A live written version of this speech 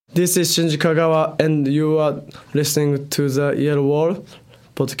This is Shinji Kagawa, and you are listening to the Yellow Wall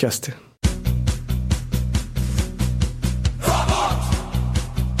podcast.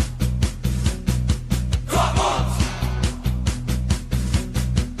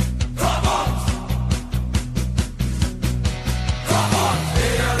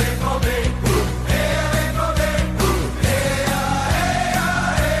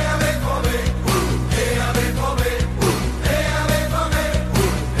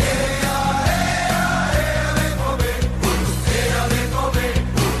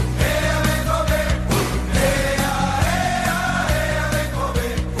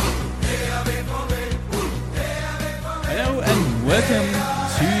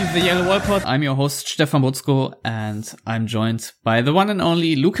 I'm your host, Stefan Butzko, and I'm joined by the one and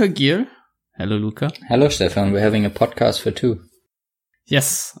only Luca Gier. Hello, Luca. Hello, Stefan. We're having a podcast for two.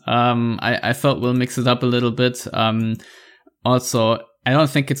 Yes. I thought we'll mix it up a little bit. Also, I don't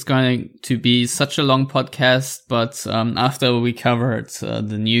think it's going to be such a long podcast, but after we covered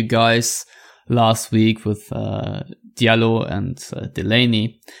the new guys last week with Diallo and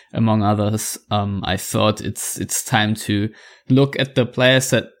Delaney, among others, I thought it's time to look at the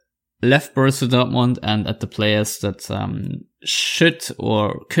players that left Borussia Dortmund and at the players that should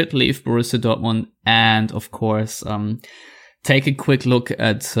or could leave Borussia Dortmund, and of course take a quick look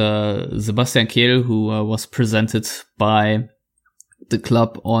at Sebastian Kehl, who was presented by the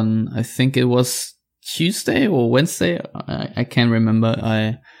club on, I think it was Tuesday or Wednesday, I can't remember.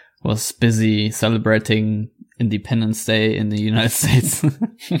 I was busy celebrating Independence Day in the United States.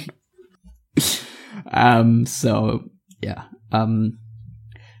 So yeah,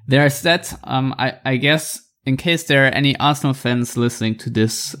 there's that. I guess in case there are any Arsenal fans listening to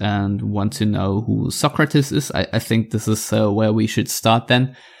this and want to know who Sokratis is, I think this is where we should start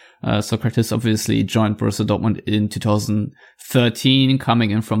then. Sokratis obviously joined Borussia Dortmund in 2013,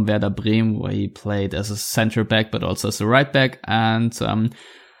 coming in from Werder Bremen, where he played as a center back, but also as a right back. And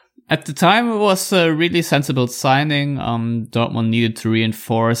at the time, it was a really sensible signing. Dortmund needed to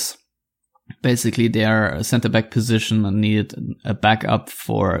reinforce basically their center-back position and needed a backup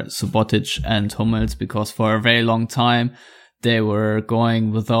for Subotic and Hummels, because for a very long time they were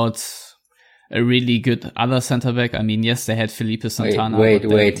going without a really good other center-back. I mean, yes, they had Felipe Santana.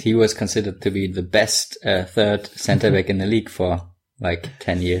 Wait. He was considered to be the best third center-back in the league for like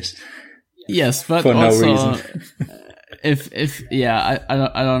 10 years. Yes, but for also, no reason.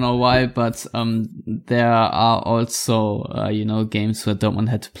 I don't know why, but there are also games where Dortmund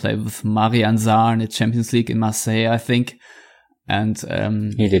had to play with Marian Sarr in the Champions League in Marseille, I think, and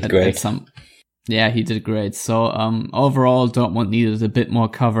he did great. He did great. So overall, Dortmund needed a bit more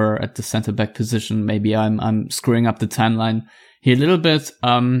cover at the center back position. Maybe I'm screwing up the timeline here a little bit,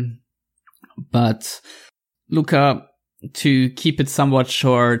 but Luca, to keep it somewhat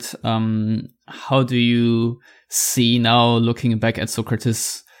short, how do you see now, looking back at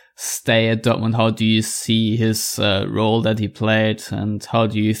Sokratis' stay at Dortmund, how do you see his role that he played, and how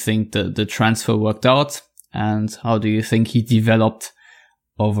do you think the transfer worked out, and how do you think he developed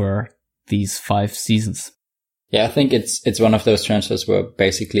over these 5 seasons? Yeah, I think it's one of those transfers where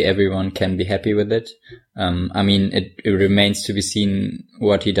basically everyone can be happy with it. I mean, it remains to be seen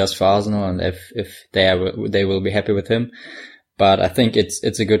what he does for Arsenal and if they will be happy with him. But I think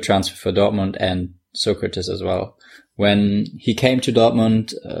it's a good transfer for Dortmund and Sokratis as well. When he came to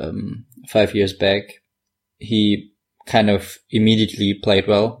Dortmund 5 years back, he kind of immediately played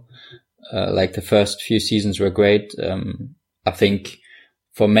well. Like the first few seasons were great. I think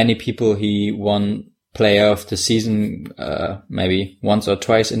for many people he won Player of the Season maybe once or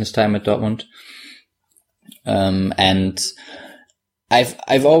twice in his time at Dortmund. And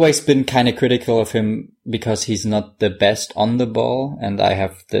I've always been kind of critical of him because he's not the best on the ball, and I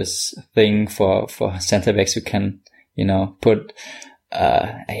have this thing for center backs who can, put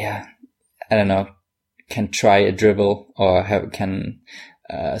I don't know, can try a dribble or can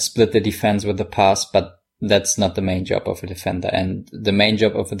split the defense with a pass, but that's not the main job of a defender. And the main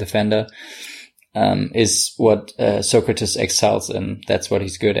job of a defender is what Sokratis excels in. That's what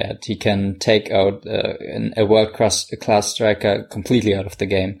he's good at. He can take out a world-class striker completely out of the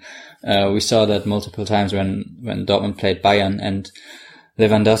game. We saw that multiple times when Dortmund played Bayern, and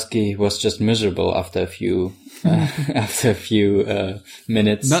Lewandowski was just miserable after a few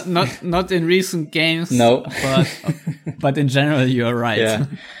minutes. Not in recent games. No, but in general, you are right.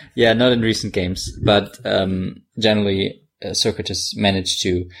 Yeah, not in recent games, but generally Sokratis managed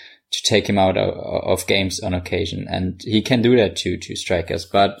to take him out of games on occasion, and he can do that to strikers.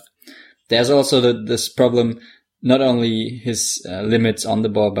 But there's also this problem, not only his limits on the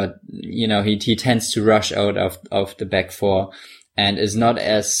ball, but he tends to rush out of the back four and is not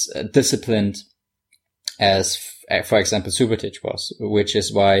as disciplined as, for example, Subotic was, which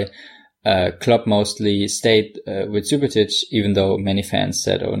is why Klopp mostly stayed with Subotic, even though many fans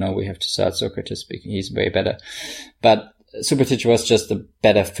said, oh no, we have to start Sokratis because he's way better. But Subotic was just a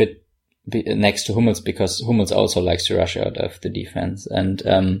better fit next to Hummels, because Hummels also likes to rush out of the defense. And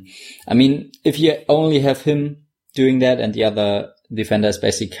I mean, if you only have him doing that and the other defenders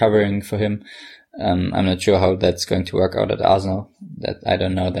basically covering for him, I'm not sure how that's going to work out at Arsenal. That I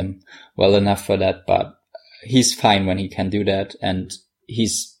don't know them well enough for that, but he's fine when he can do that, and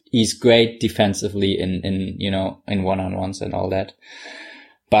he's great defensively in one-on-ones and all that,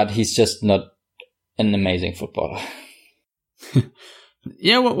 but he's just not an amazing footballer.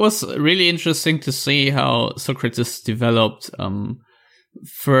 Yeah, what was really interesting to see how Sokratis developed.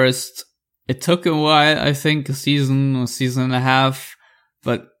 First, it took a while, I think, a season or season and a half,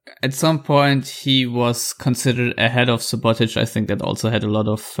 but at some point he was considered ahead of Subotic. I think that also had a lot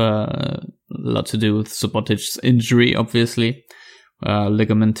to do with Subotic's injury, obviously,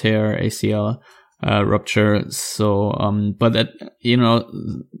 ligament tear, ACL rupture. So, but that,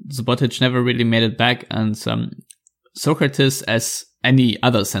 Subotic never really made it back, and Sokratis, as any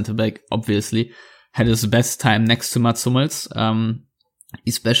other centre back, obviously had his best time next to Mats Hummels,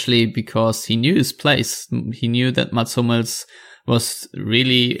 especially because he knew his place. He knew that Mats Hummels was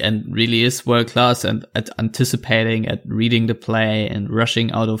really is world class and at anticipating, at reading the play and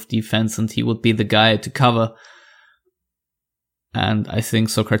rushing out of defense, and he would be the guy to cover. And I think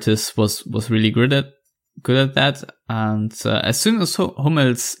Sokratis was really good at that. And as soon as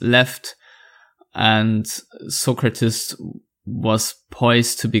Hummels left and Sokratis was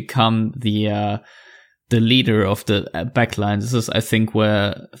poised to become the leader of the backline, this is, I think,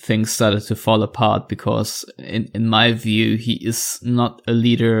 where things started to fall apart, because in my view, he is not a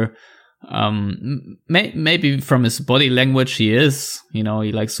leader. Maybe from his body language he is, he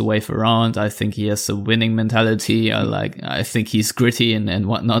likes to wave around. I think he has a winning mentality. I think he's gritty and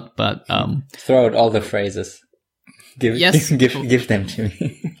whatnot, but throw out all the phrases. Give them to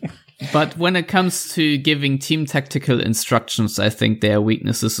me. But when it comes to giving team tactical instructions, I think there are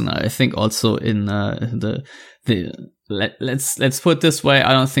weaknesses, and I think also in let's put it this way,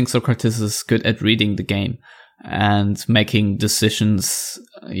 I don't think Sokratis is good at reading the game and making decisions,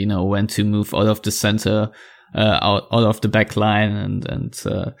 when to move out of the center, out of the back line,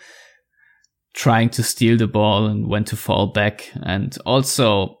 and trying to steal the ball and when to fall back. And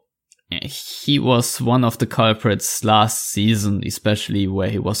also, he was one of the culprits last season, especially where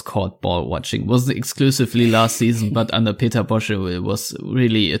he was caught ball watching. It wasn't exclusively last season, but under Peter Bosz, it was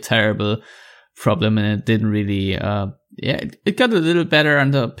really a terrible problem, and it didn't really, it got a little better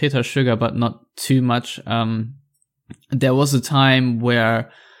under Peter Stöger, but not too much. There was a time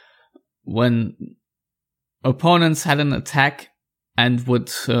where when opponents had an attack and would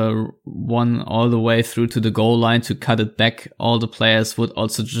run all the way through to the goal line to cut it back, all the Dortmund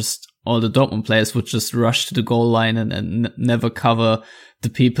players would just rush to the goal line and never cover the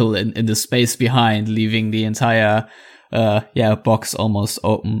people in the space behind, leaving the entire box almost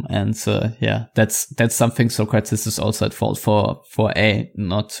open. And that's something Sokratis is also at fault for A,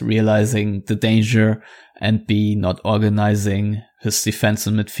 not realizing the danger, and B, not organizing his defense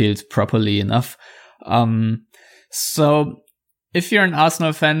and midfield properly enough. So if you're an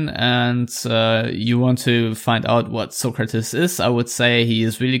Arsenal fan and you want to find out what Sokratis is, I would say he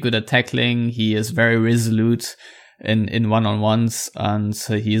is really good at tackling. He is very resolute in one-on-ones, and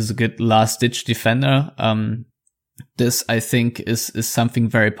he is a good last-ditch defender. This, I think, is something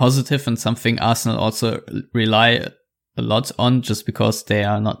very positive and something Arsenal also rely a lot on, just because they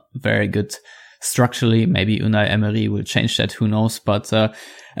are not very good structurally. Maybe Unai Emery will change that, who knows? But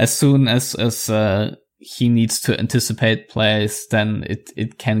as soon as he needs to anticipate plays, then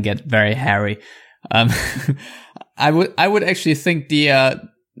it can get very hairy. I would actually think the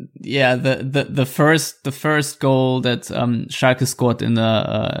first goal that Schalke scored in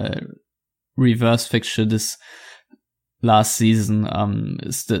the reverse fixture this last season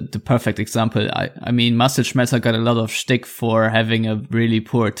is the perfect example. I mean, Marcel Schmelzer got a lot of shtick for having a really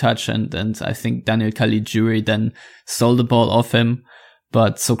poor touch, and I think Daniel Caligiuri then stole the ball off him.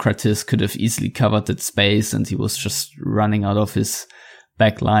 But Sokratis could have easily covered that space, and he was just running out of his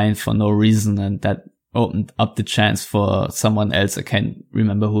back line for no reason, and that opened up the chance for someone else. I can't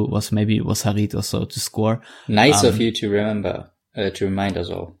remember who it was. Maybe it was Harit or so to score. Nice of you to remember, to remind us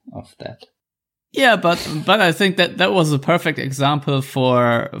all of that. Yeah, but I think that was a perfect example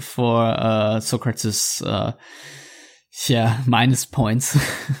for Sokratis. Minus points.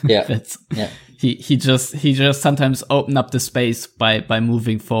 Yeah. He just sometimes opened up the space by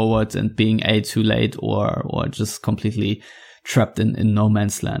moving forward and being too late or just completely trapped in no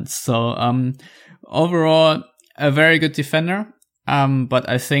man's land. So, overall, a very good defender. But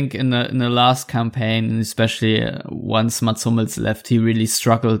I think in the last campaign, especially once Mats Hummels left, he really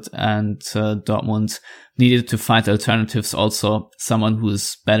struggled, and Dortmund needed to find alternatives. Also, someone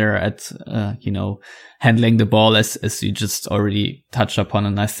who's better at handling the ball, as you just already touched upon.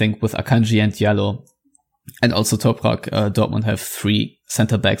 And I think with Akanji and Diallo, and also Toprak, Dortmund have 3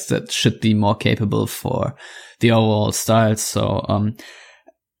 center backs that should be more capable for the overall style. So,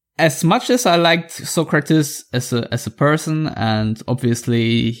 as much as I liked Sokratis as a person, and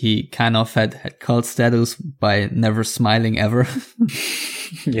obviously he kind of had cult status by never smiling ever,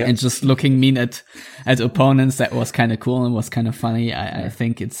 and just looking mean at opponents, that was kind of cool and was kind of funny. I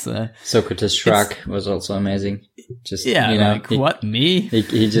think it's Sokratis shrug was also amazing. Just what, me?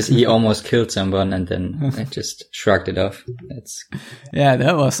 He almost killed someone and then just shrugged it off.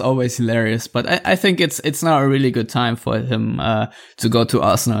 That was always hilarious. But I think it's now a really good time for him to go to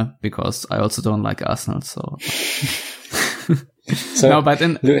Arsenal, because I also don't like Arsenal. So no, but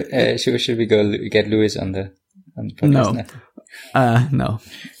then should we go get Luis on the podcast? No,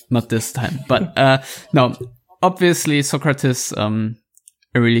 not this time. But no, obviously Sokratis,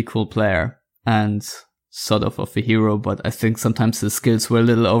 a really cool player and sort of a hero, but I think sometimes his skills were a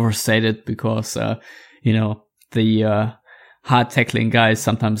little overstated, because the hard tackling guys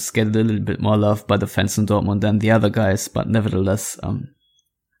sometimes get a little bit more love by the fans in Dortmund than the other guys. But nevertheless,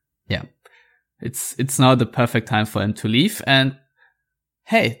 it's now the perfect time for him to leave. And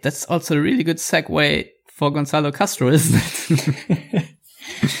hey, that's also a really good segue for Gonzalo Castro, isn't it?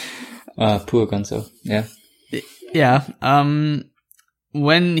 Poor Gonzo. Yeah. Yeah.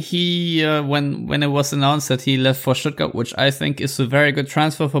 When it was announced that he left for Stuttgart, which I think is a very good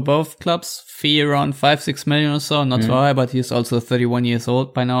transfer for both clubs, fee around 5-6 million or so, not so high, but he's also 31 years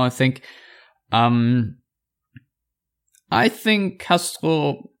old by now, I think. I think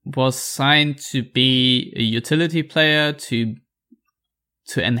Castro was signed to be a utility player, to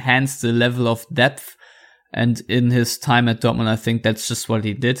enhance the level of depth. And in his time at Dortmund, I think that's just what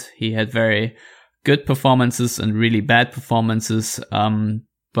he did. He had very good performances and really bad performances.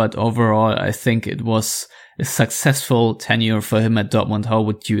 But overall, I think it was a successful tenure for him at Dortmund. How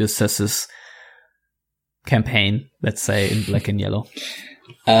would you assess his campaign, let's say, in black and yellow?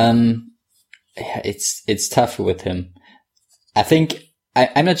 It's tough with him. I think,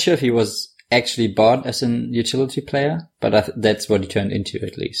 I'm not sure if he was actually bought as an utility player, but that's what he turned into,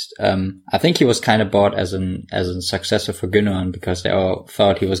 at least. I think he was kind of bought as a successor for Gündogan, because they all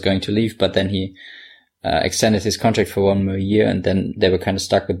thought he was going to leave, but then he extended his contract for 1 more year, and then they were kind of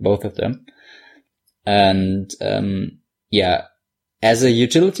stuck with both of them. And as a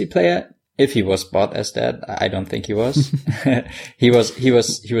utility player, if he was bought as that, I don't think he was. He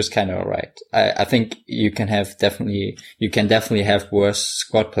was kind of alright. I think you can definitely have worse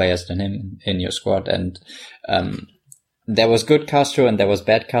squad players than him in your squad. And, there was good Castro and there was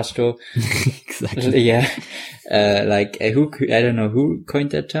bad Castro. Exactly. Yeah. I don't know who coined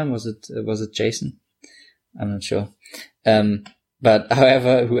that term. Was it Jason? I'm not sure. But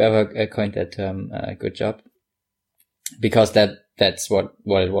however, whoever coined that term, good job. Because that's what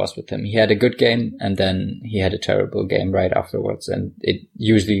it was with him. He had a good game and then he had a terrible game right afterwards. And it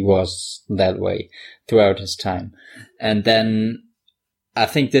usually was that way throughout his time. And then I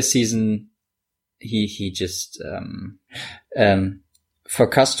think this season he just, for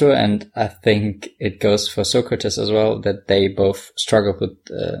Castro, and I think it goes for Sokratis as well, that they both struggled with,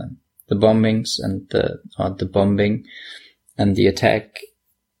 the bombings and the bombing and the attack.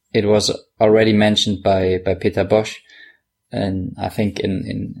 It was already mentioned by Peter Bosch. And I think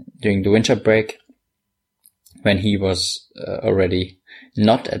during the winter break, when he was already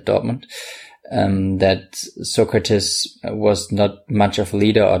not at Dortmund, that Sokratis was not much of a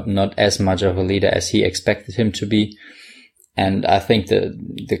leader, or not as much of a leader as he expected him to be. And I think the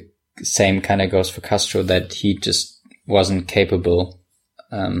same kind of goes for Castro, that he just wasn't capable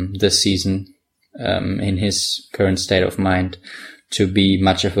this season, in his current state of mind, to be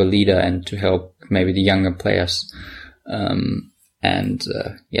much of a leader and to help maybe the younger players.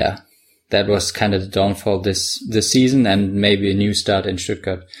 That was kind of the downfall this season, and maybe a new start in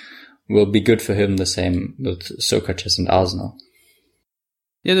Stuttgart will be good for him. The same with Sokratis and Arsenal.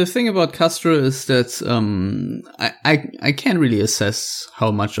 Yeah, the thing about Castro is that I can't really assess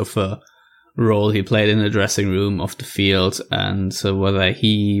how much of a role he played in the dressing room, of the field, and whether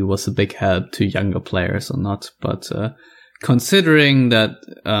he was a big help to younger players or not. But considering that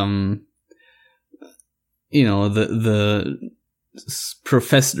the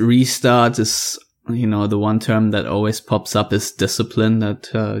professed restart is the one term that always pops up is discipline, that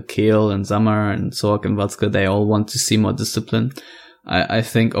Kehl and Sammer and Sorg and Watzke, they all want to see more discipline. I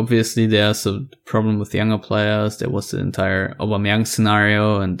think obviously there's a problem with younger players. There was the entire Aubameyang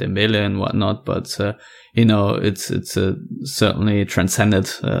scenario and Dembele and whatnot, but it's certainly transcended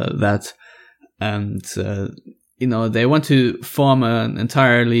that. And they want to form an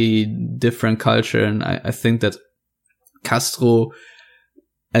entirely different culture, and I think that Castro,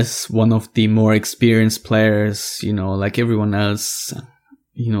 as one of the more experienced players, like everyone else,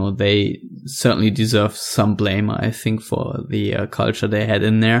 they certainly deserve some blame, I think, for the culture they had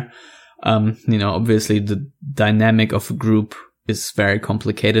in there. Obviously the dynamic of a group is very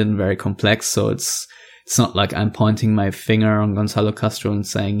complicated and very complex, so it's not like I'm pointing my finger on Gonzalo Castro and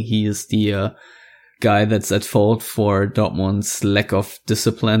saying he is the guy that's at fault for Dortmund's lack of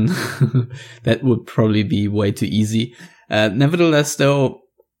discipline. That would probably be way too easy. Nevertheless, though,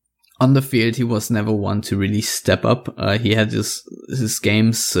 on the field, he was never one to really step up. He had his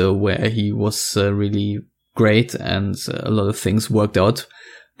games where he was really great, and a lot of things worked out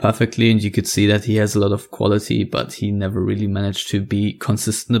perfectly, and you could see that he has a lot of quality, but he never really managed to be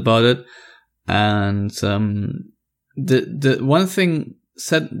consistent about it. And the one thing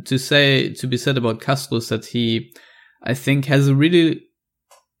to be said about Castro is that he, I think, has a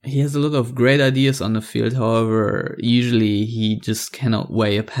lot of great ideas on the field. However, usually he just cannot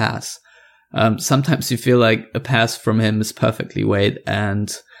weigh a pass. Sometimes you feel like a pass from him is perfectly weighed,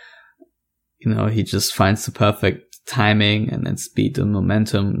 and he just finds the perfect timing and then speed and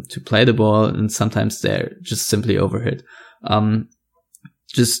momentum to play the ball, and sometimes they're just simply overhit.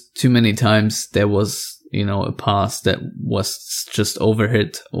 Just too many times there was a pass that was just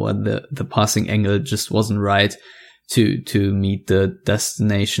overhit, or the passing angle just wasn't right to meet the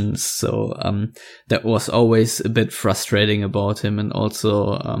destinations. So that was always a bit frustrating about him. And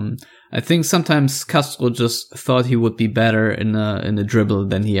also I think sometimes Castro just thought he would be better in a dribble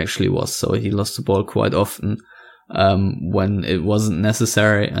than he actually was, so he lost the ball quite often when it wasn't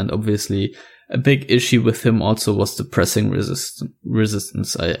necessary. And obviously a big issue with him also was the pressing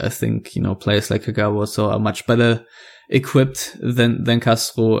resistance. I think, players like Kagawa are much better equipped than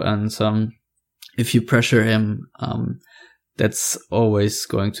Castro, and if you pressure him, that's always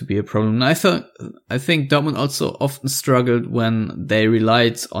going to be a problem. I think Dortmund also often struggled when they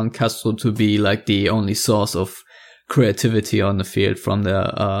relied on Castro to be like the only source of creativity on the field from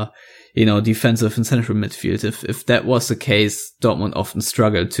the defensive and central midfield. If that was the case, Dortmund often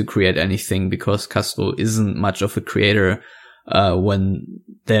struggled to create anything because Castro isn't much of a creator. When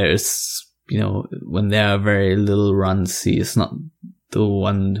there are very little runs, he is not the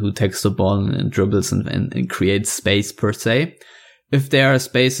one who takes the ball and dribbles and creates space per se. If there are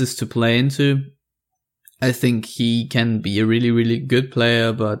spaces to play into, I think he can be a really, really good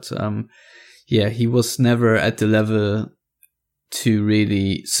player, but he was never at the level to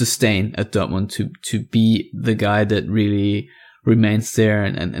really sustain at Dortmund, to be the guy that really remains there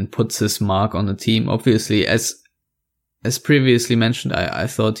and puts his mark on the team. Obviously, as previously mentioned, I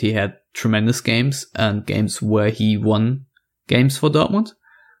thought he had tremendous games, and games where he won games for Dortmund.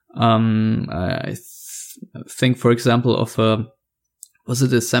 I think, for example, was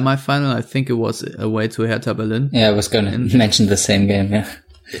it a semi-final? I think it was away to Hertha Berlin. Yeah, I was going to mention the same game, yeah.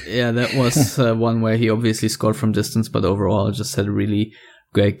 Yeah, that was one where he obviously scored from distance, but overall just had a really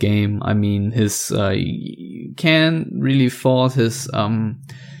great game. I mean, you can really fault his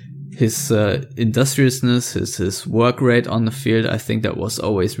industriousness, his work rate on the field. I think that was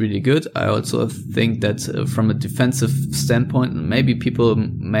always really good. I also think that from a defensive standpoint, maybe people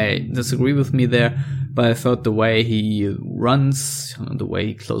may disagree with me there, but I thought the way he runs, the way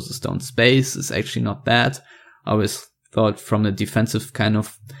he closes down space is actually not bad. I always thought from a defensive kind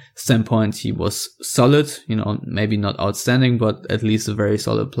of standpoint, he was solid, maybe not outstanding, but at least a very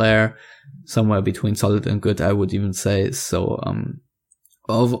solid player, somewhere between solid and good, I would even say. So,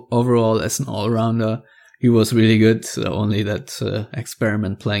 overall, as an all-rounder, he was really good. Only that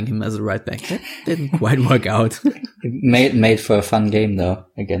experiment playing him as a right back, that didn't quite work out. Made for a fun game though,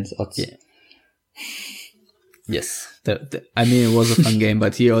 against odds. Yeah. Yes. I mean, it was a fun game,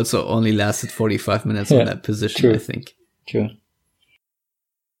 but he also only lasted 45 minutes in that position, true. I think. True.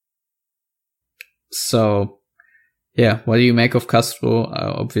 So, what do you make of Castro?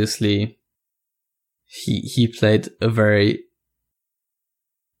 Obviously, he played he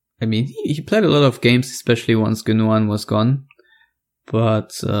played a lot of games, especially once Gündoğan was gone. But,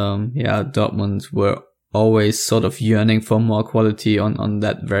 Dortmund were always sort of yearning for more quality on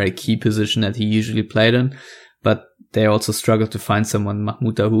that very key position that he usually played in. But they also struggled to find someone.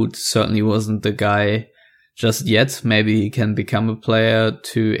 Mahmoud Dahoud certainly wasn't the guy just yet. Maybe he can become a player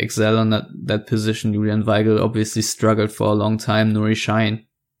to excel on that position. Julian Weigl obviously struggled for a long time. Nuri Sahin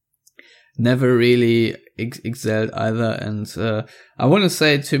never really excelled either. And I want to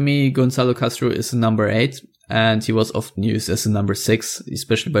say, to me, Gonzalo Castro is a number 8, and he was often used as a number 6,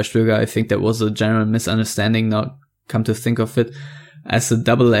 especially by Stöger. I think that was a general misunderstanding, now come to think of it. As a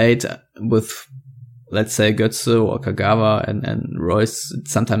double 8 with, let's say, Götze or Kagawa and Royce, it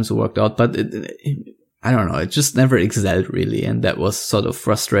sometimes worked out, but I don't know, it just never excelled really. And that was sort of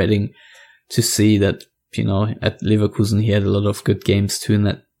frustrating to see that, you know, at Leverkusen he had a lot of good games too in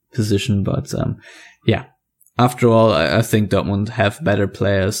that position. But yeah, after all, I think Dortmund have better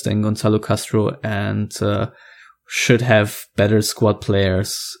players than Gonzalo Castro, and should have better squad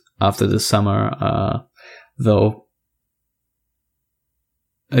players after the summer, though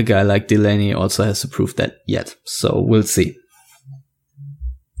a guy like Delaney also has to prove that yet. So we'll see.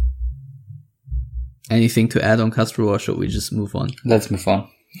 Anything to add on Castro, or should we just move on? Let's move on.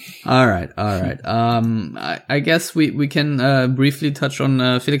 All right. I guess we can briefly touch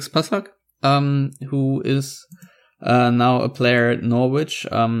on Felix Passlack, who is now a player at Norwich.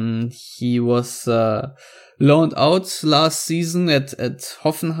 He was loaned out last season at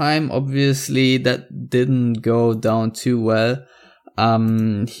Hoffenheim. Obviously, that didn't go down too well.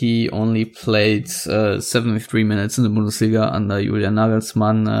 He only played 73 minutes in the Bundesliga under Julian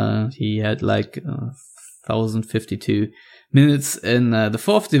Nagelsmann. He had like 1,052 minutes in the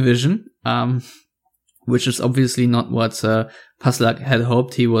 4th division, which is obviously not what Passlack had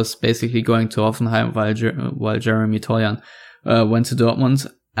hoped. He was basically going to Hoffenheim while Jeremy Toljan went to Dortmund.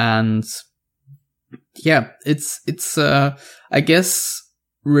 And yeah, it's I guess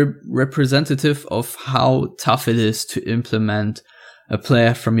representative of how tough it is to implement a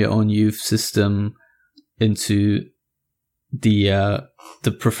player from your own youth system into the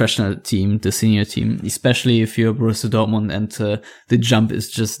professional team, the senior team, especially if you're Borussia Dortmund and the jump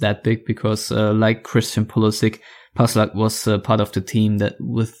is just that big, because like Christian Pulisic, Passlack was part of the team that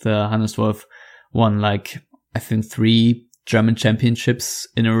with Hannes Wolf won like, I think 3 German championships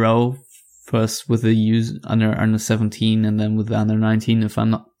in a row. First with the youth under 17 and then with the under 19, if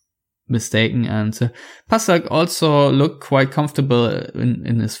I'm not mistaken. And Passlack also looked quite comfortable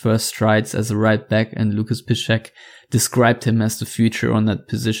in his first strides as a right back, and Lucas Piszczek described him as the future on that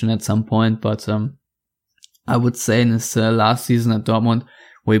position at some point. But I would say in his last season at Dortmund,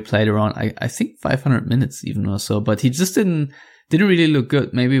 where he played around I think 500 minutes even or so, but he just didn't really look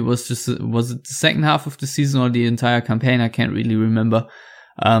good. Maybe it was it the second half of the season or the entire campaign? I can't really remember.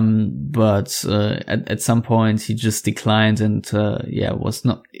 But at some point he just declined and was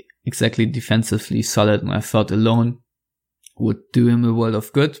not exactly defensively solid, and I thought a loan would do him a world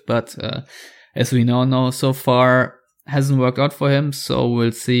of good, but as we now know, so far hasn't worked out for him. So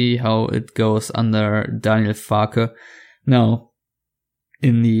we'll see how it goes under Daniel Farke now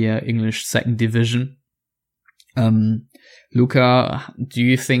in the English 2nd division. Luca, do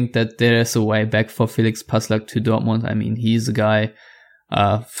you think that there's a way back for Felix Passlack to Dortmund? I mean, he's a guy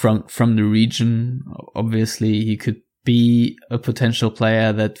from the region. Obviously, he could be a potential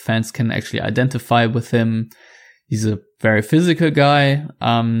player that fans can actually identify with him. He's a very physical guy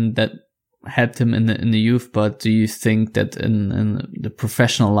that helped him in the youth. But do you think that in the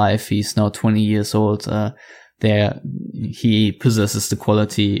professional life, he's now 20 years old, he possesses the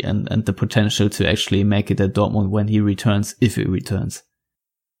quality and the potential to actually make it at Dortmund when he returns, if he returns?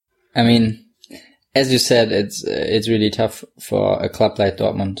 I mean, as you said, it's really tough for a club like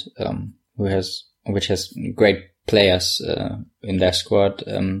Dortmund, which has great players in their squad,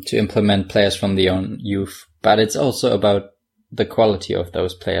 to implement players from the own youth. But it's also about the quality of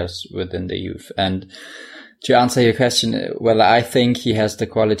those players within the youth. And to answer your question, well, I think he has the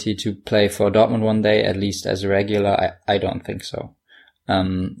quality to play for Dortmund one day, at least as a regular. I don't think so.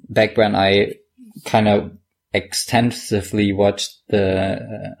 Back when I kind of extensively watched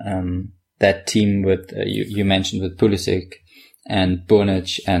that team with, you mentioned with Pulisic and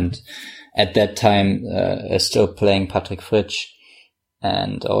Burnic, and at that time, still playing Patrick Fritsch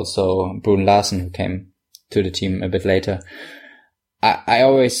and also Brun Larsen, who came to the team a bit later. I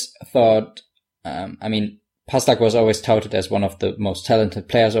always thought, Passlack was always touted as one of the most talented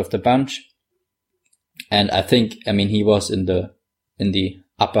players of the bunch. And I think, he was in the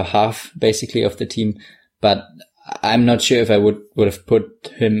upper half, basically, of the team, but I'm not sure if I would have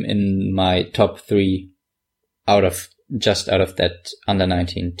put him in my top 3 out of that under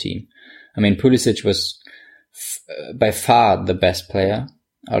 19 team. Pulisic was by far the best player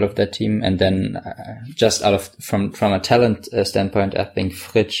out of that team. And then just from a talent standpoint, I think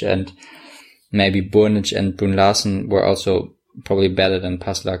Fritsch and maybe Burnic and Brun Larsen were also probably better than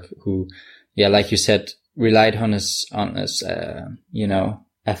Passlack, who, like you said, relied on his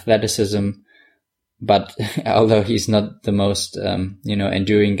athleticism. But although he's not the most,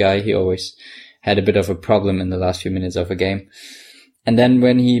 enduring guy, he always had a bit of a problem in the last few minutes of a game. And then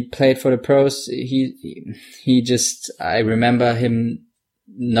when he played for the pros, I remember him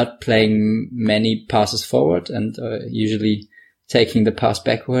not playing many passes forward and usually taking the pass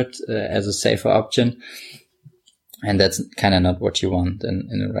backward as a safer option. And that's kind of not what you want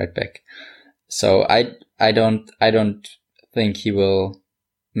in a right back. So I don't think he will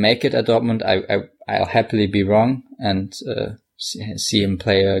make it at Dortmund. I'll happily be wrong and see him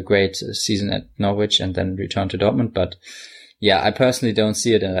play a great season at Norwich and then return to Dortmund. But yeah, I personally don't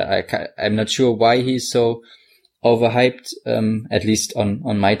see it. I'm not sure why he's so overhyped. At least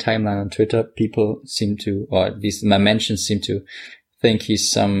on my timeline on Twitter, people seem to, or at least my mentions seem to think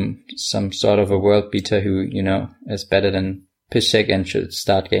he's some sort of a world beater who, is better than Piszczek and should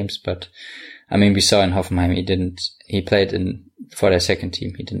start games. But I mean, we saw in Hoffenheim, he played for their second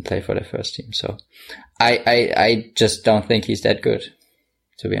team. He didn't play for their first team. So I just don't think he's that good,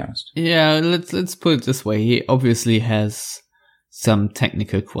 to be honest. Yeah, let's put it this way. He obviously has some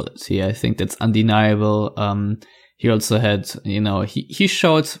technical quality. I think that's undeniable. He also had, he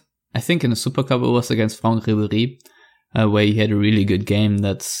showed, I think in the Super Cup it was against Franck Ribéry, where he had a really good game.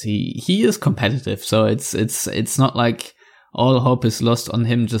 He is competitive. So it's not like all hope is lost on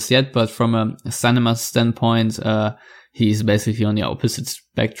him just yet, but from a cinema standpoint, he's basically on the opposite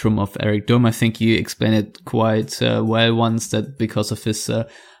spectrum of Eric Durm. I think you explained it quite well once, that because of his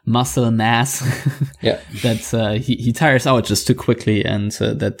muscle mass, that he tires out just too quickly, and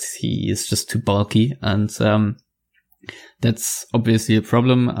that he is just too bulky, and that's obviously a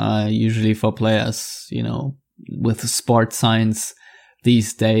problem usually for players, with sports science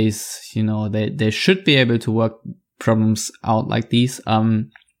these days. They should be able to work problems out like these.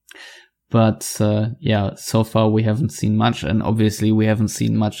 But so far we haven't seen much, and obviously we haven't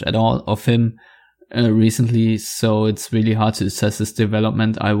seen much at all of him recently, so it's really hard to assess his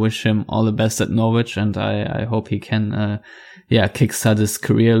development. I wish him all the best at Norwich, and I hope he can kickstart his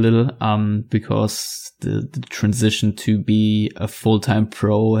career a little, because the transition to be a full-time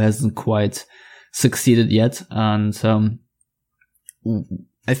pro hasn't quite succeeded yet. And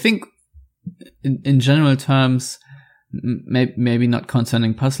I think in general terms, maybe not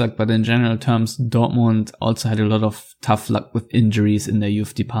concerning Passlack, but in general terms, Dortmund also had a lot of tough luck with injuries in their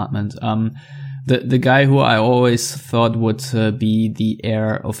youth department. The guy who I always thought would be the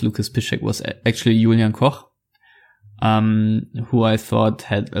heir of Lukas Piszczek was actually Julian Koch, who I thought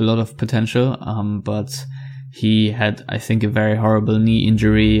had a lot of potential, but he had, I think, a very horrible knee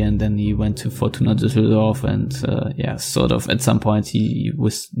injury, and then he went to Fortuna Düsseldorf, and sort of at some point he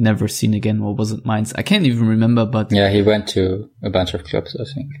was never seen again. Or was it Mainz? I can't even remember, but yeah, he went to a bunch of clubs, I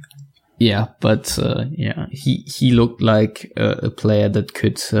think. Yeah, but he looked like a player that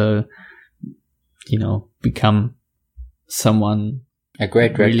could become someone a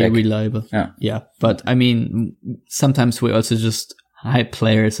great really reliable. Yeah, but I mean, sometimes we also just hype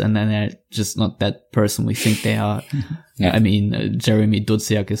players, and then they're just not that person we think they are. I mean, Jeremy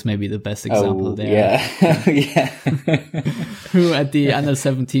Dudziak is maybe the best example there. Yeah. Who at the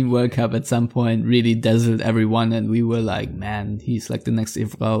Under-17 World Cup at some point really dazzled everyone, and we were like, man, he's like the next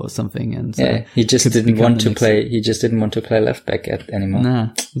Evra or something. And he just didn't want to play. He just didn't want to play left back anymore. Nah,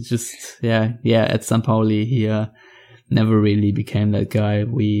 at St. Pauli, he never really became that guy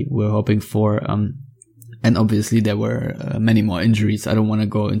we were hoping for. And obviously there were many more injuries. I don't want to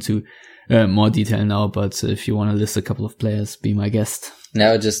go into more detail now, but if you want to list a couple of players, be my guest.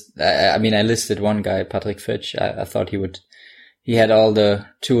 No, I listed one guy, Patrick Fitch. I thought he had all the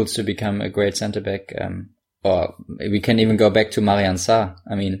tools to become a great centre back. Or we can even go back to Marian Sarr.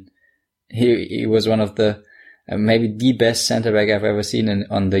 I mean, he was one of the, maybe the best centre back I've ever seen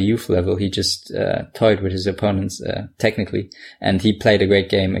on the youth level. He just toyed with his opponents technically, and he played a great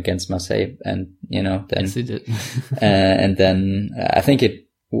game against Marseille. And then yes, he did. and then I think it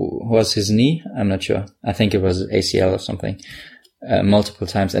was his knee. I'm not sure. I think it was ACL or something. Multiple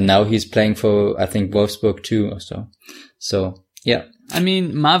times, and now he's playing for, I think, Wolfsburg too or so. So yeah. I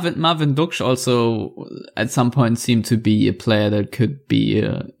mean, Marvin Duksch also at some point seemed to be a player that could be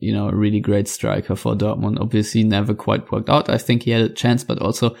a really great striker for Dortmund. Obviously never quite worked out. I think he had a chance, but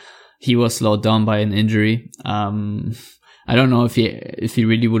also he was slowed down by an injury. I don't know if he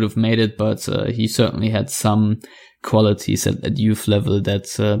really would have made it, but he certainly had some qualities at youth level that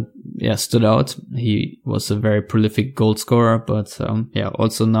stood out. He was a very prolific goal scorer, but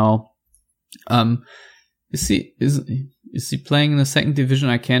also now is he playing in the second division?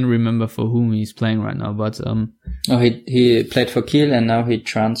 I can't remember for whom he's playing right now, but he played for Kiel, and now he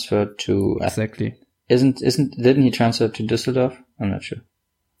transferred to exactly Didn't he transfer to Düsseldorf? I'm not sure.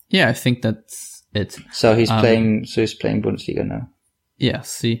 Yeah, I think that's it. So he's playing Bundesliga now. Yeah,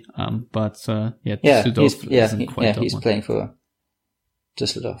 see, Düsseldorf he's playing for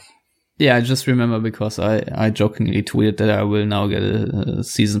Düsseldorf. Yeah, I just remember because I jokingly tweeted that I will now get a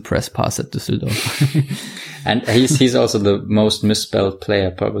season press pass at Düsseldorf. And he's also the most misspelled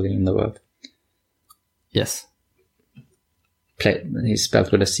player probably in the world. Yes. He's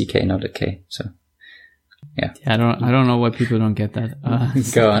spelled with a CK, not a K. So, yeah. I don't know why people don't get that.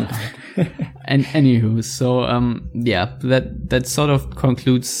 Go on. And anywho, so that sort of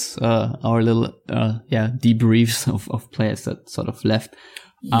concludes our little debriefs of players that sort of left.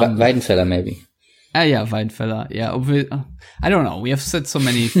 Weidenfeller, maybe. Yeah, Weidenfeller. Yeah, I don't know. We have said so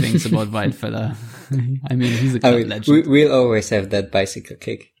many things about Weidenfeller. I mean, he's a club legend. We'll always have that bicycle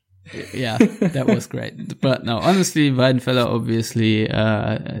kick. Yeah, that was great. But no, honestly, Weidenfeller obviously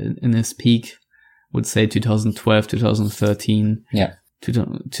in his peak, would say 2012, 2013,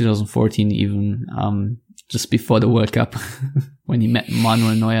 2014 even, just before the World Cup, when he met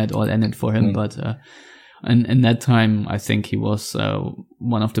Manuel Neuer, it all ended for him. But and in that time, I think he was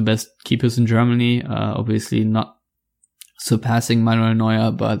one of the best keepers in Germany. Obviously not surpassing Manuel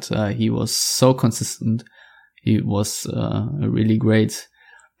Neuer, but he was so consistent. He was a really great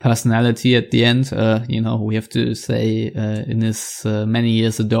personality at the end. We have to say in his many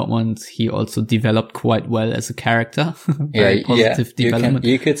years at Dortmund, he also developed quite well as a character. Very positive development.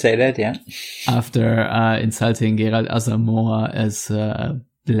 You could say that, yeah. After insulting Gerald Asamoah as a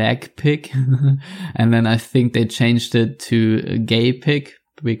black pig. And then I think they changed it to a gay pig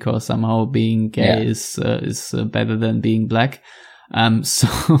because somehow being gay is better than being black. So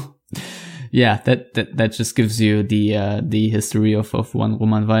yeah, that just gives you the history of one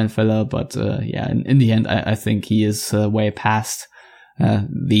Roman Weidenfeller. But in the end, I think he is way past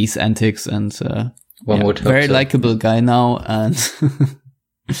these antics and very likable guy now. And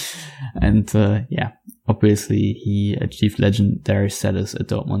obviously he achieved legendary status at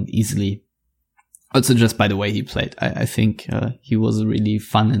Dortmund easily. Also, just by the way he played, I think he was a really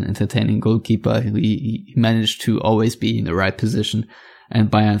fun and entertaining goalkeeper. He managed to always be in the right position. And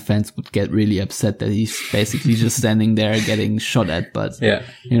Bayern fans would get really upset that he's basically just standing there getting shot at. But,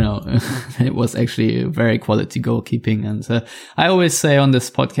 it was actually very quality goalkeeping. And I always say on this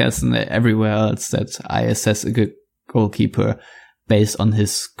podcast and everywhere else that I assess a good goalkeeper based on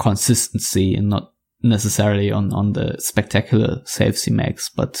his consistency and not necessarily on the spectacular saves he makes.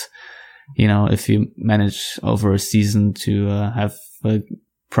 But, if you manage over a season to have a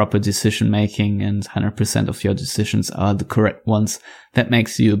proper decision making and 100% of your decisions are the correct ones, that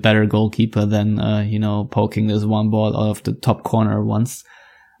makes you a better goalkeeper than poking this one ball out of the top corner once,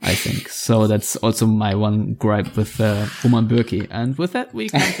 I think. So that's also my one gripe with Roman Bürki. And with that, we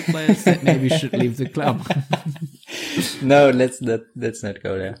come to players that maybe should leave the club. No, let's not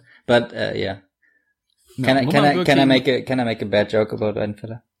go there. But Can I make a bad joke about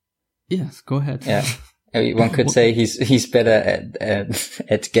Weidenfeller? Yes, go ahead. Yeah. One could say he's better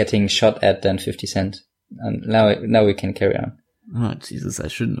at getting shot at than 50 Cent. And now we can carry on. Oh Jesus, I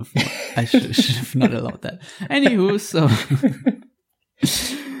should have not allowed that. Anywho, so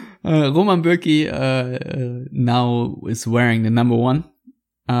Roman Bürki now is wearing the number 1.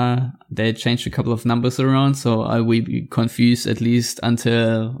 They changed a couple of numbers around, so I will be confused at least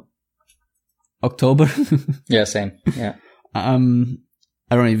until October. Yeah, same. Yeah.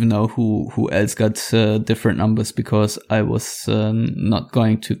 I don't even know who else got different numbers because I was not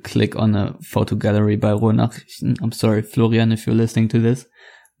going to click on a photo gallery by Ronach. I'm sorry, Florian, if you're listening to this.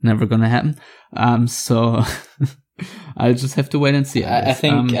 Never gonna happen. So I'll just have to wait and see. I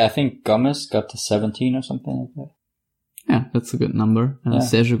think Gomez got to 17 or something like that. Yeah, that's a good number.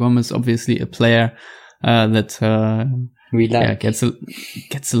 Sergio Gomez, obviously a player that we like. gets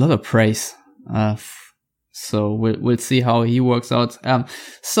a lot of praise. So we'll see how he works out.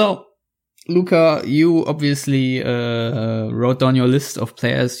 So Luca, you obviously wrote down your list of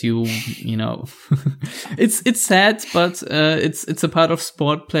players. You know, it's sad, but it's a part of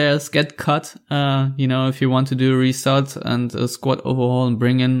sport. Players get cut. If you want to do a restart and a squad overhaul and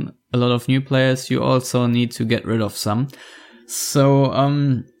bring in a lot of new players, you also need to get rid of some. So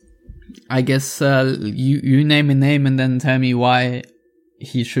I guess you name a name and then tell me why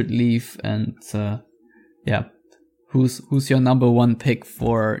he should leave and. Yeah, who's your number 1 pick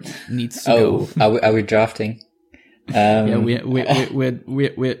for needs to go? Are we drafting? Yeah,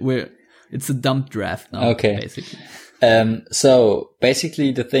 we're it's a dump draft now. Okay, basically. So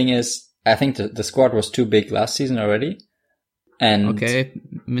basically the thing is, I think the squad was too big last season already, And okay,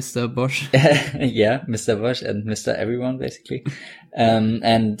 Mr. Bosch. yeah, Mr. Bosch and Mr. Everyone, basically.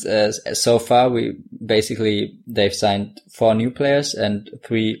 So far they've signed 4 new players and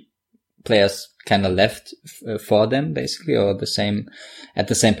 3 players kind of left for them, basically, or at the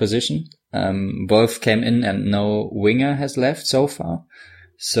same position. Both came in and no winger has left so far.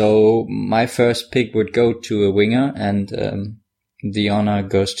 So my first pick would go to a winger, and the honor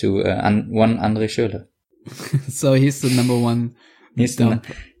goes to one André Schürrle. So he's the number one. He's the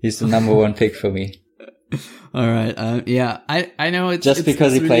number one pick for me. All right. Yeah, I know it's just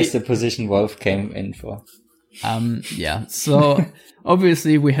because he really plays the position Wolf came in for. Yeah. So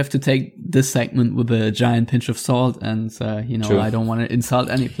obviously we have to take this segment with a giant pinch of salt, and True. I don't want to insult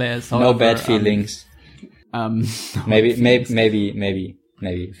any players. No However, bad feelings. Maybe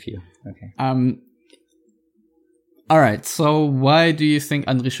a few. Okay. All right. So why do you think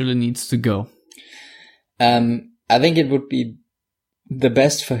André Schürrle needs to go? I think it would be the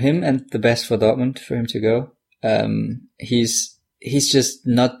best for him and the best for Dortmund for him to go. He's just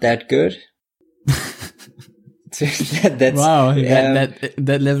not that good. Wow,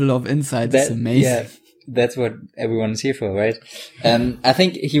 that level of insight is amazing. Yeah, that's what everyone's here for, right? I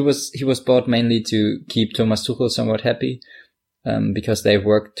think he was bought mainly to keep Thomas Tuchel somewhat happy, because they've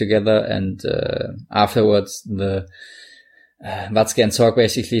worked together, and afterwards the Watzke and Zorc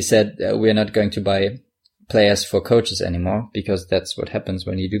basically said, we're not going to buy players for coaches anymore, because that's what happens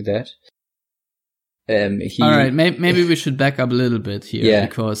when you do that. All right, maybe we should back up a little bit here,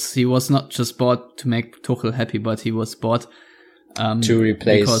 because he was not just bought to make Tuchel happy, but he was bought to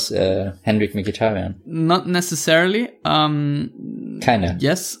replace Henrik Mkhitaryan. Not necessarily. Kinda.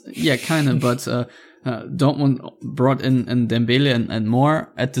 Yes, yeah, kinda. But Dortmund brought in Dembele and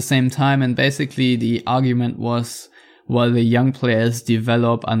more at the same time, and basically the argument was, while the young players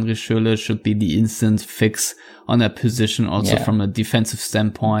develop, André Schürrle should be the instant fix on that position, also from a defensive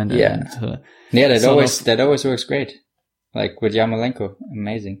standpoint. Yeah, that always works great. Like with Yarmolenko,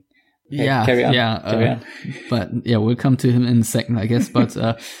 amazing. Carry on. But yeah, we'll come to him in a second, I guess. But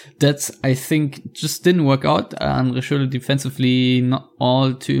that's, I think, just didn't work out. André Schürrle defensively not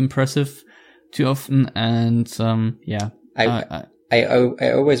all too impressive too often, and I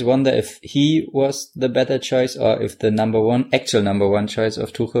always wonder if he was the better choice, or if the actual number one choice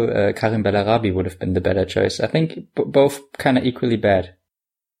of Tuchel, Karim Bellarabi, would have been the better choice. I think both kind of equally bad.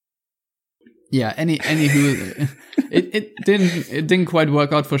 Yeah, anywho, it didn't quite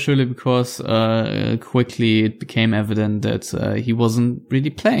work out for Schürrle, because quickly it became evident that he wasn't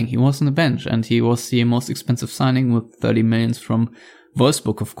really playing. He was on the bench, and he was the most expensive signing with 30 million from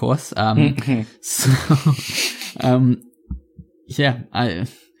Wolfsburg, of course. Yeah, I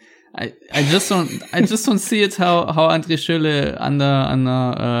just don't see it how André Schürrle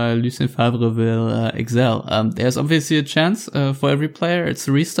under Lucien Favre will excel. There's obviously a chance for every player. It's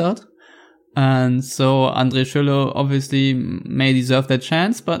a restart. And so André Schürrle obviously may deserve that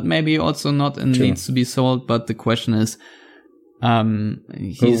chance, but maybe also not, and needs to be sold. But the question is,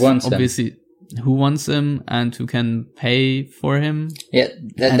 who wants him and who can pay for him? Yeah,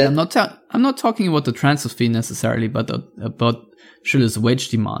 I'm not talking about the transfer fee necessarily, but about Schürrle's wage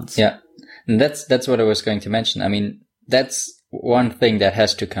demands. Yeah, and that's what I was going to mention. I mean, that's one thing that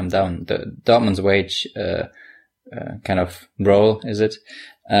has to come down. The Dortmund's wage kind of roll, is it?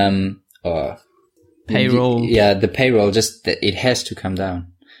 Or payroll. The payroll, it has to come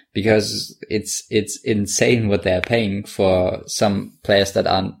down, because it's insane what they're paying for some players that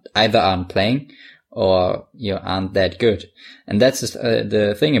aren't playing, or aren't that good. And that's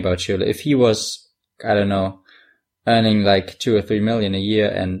the thing about Schürrle. If he was, I don't know, earning like 2 or 3 million a year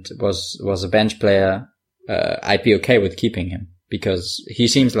and was a bench player, I'd be okay with keeping him, because he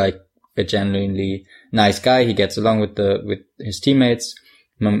seems like a genuinely nice guy. He gets along with his teammates,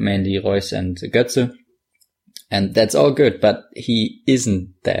 mainly Reus and Götze, and that's all good. But he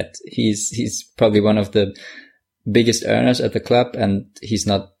isn't that. He's probably one of the biggest earners at the club, and he's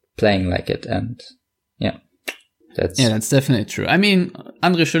not playing like it. And that's definitely true. I mean,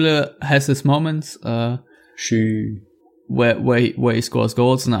 André Schürrle has his moments where he scores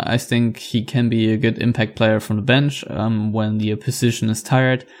goals, and I think he can be a good impact player from the bench when the opposition is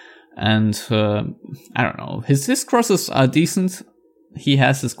tired. And I don't know, his crosses are decent. He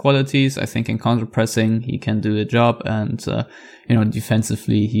has his qualities. I think in counter-pressing, he can do the job. And,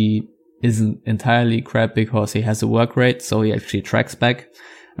 defensively, he isn't entirely crap, because he has a work rate. So he actually tracks back,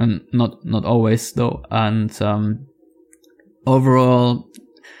 and not always though. And, overall,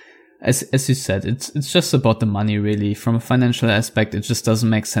 as you said, it's just about the money, really. From a financial aspect, it just doesn't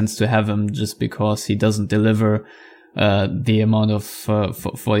make sense to have him just because he doesn't deliver the amount of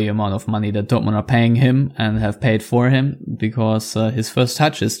for the amount of money that Dortmund are paying him and have paid for him, because his first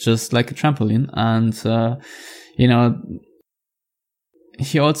touch is just like a trampoline, and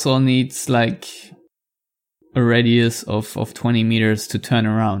he also needs like a radius of 20 meters to turn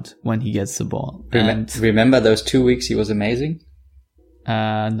around when he gets the ball. Remember those 2 weeks he was amazing?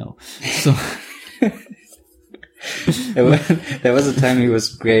 No. So there was a time he was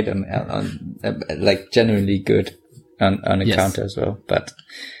great on like genuinely good on a counter as well. But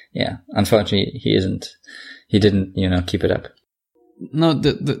yeah, unfortunately he didn't, keep it up. No,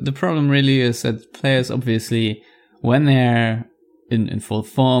 the problem really is that players obviously, when they're in full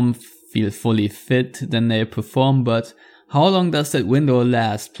form, feel fully fit, then they perform. But how long does that window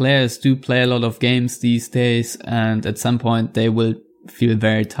last? Players do play a lot of games these days, and at some point they will feel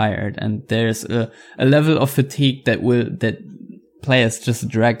very tired, and there's a level of fatigue that players just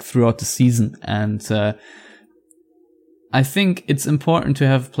drag throughout the season. And I think it's important to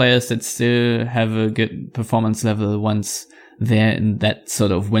have players that still have a good performance level once they're in that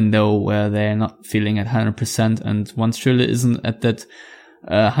sort of window where they're not feeling at 100%. And once Schürrle isn't at that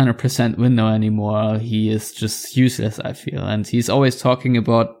 100% window anymore, he is just useless, I feel. And he's always talking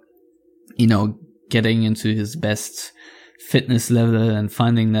about, getting into his best fitness level and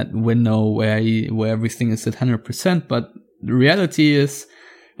finding that window where everything is at 100%. But the reality is,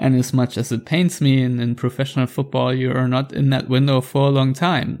 and as much as it pains me in professional football, you are not in that window for a long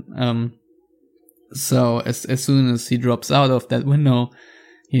time. So as soon as he drops out of that window,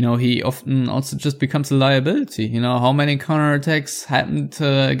 he often also just becomes a liability. How many counterattacks happened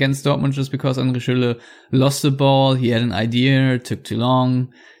against Dortmund just because André Schürrle lost the ball? He had an idea, it took too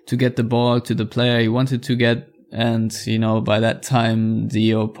long to get the ball to the player he wanted to get. And, by that time,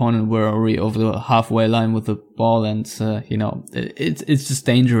 the opponent were already over the halfway line with the ball, and, it's just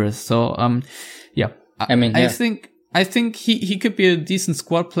dangerous. So, I think he could be a decent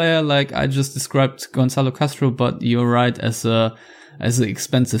squad player, like I just described Gonzalo Castro, but you're right, as an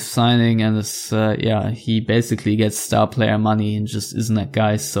expensive signing, and he basically gets star player money and just isn't that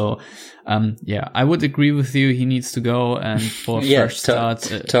guy. So, I would agree with you. He needs to go, and for fresh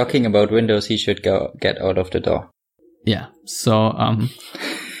start. Talking about windows, he should get out of the door. Yeah. So,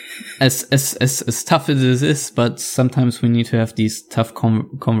 as tough as it is, but sometimes we need to have these tough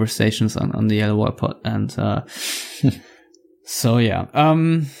conversations on the Yellow Wall pod. And, so yeah.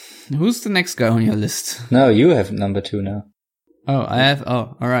 Who's the next guy on your list? No, you have number 2 now. Oh, I have.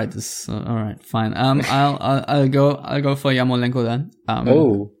 Oh, all right. All right. Fine. I'll go for Yarmolenko then.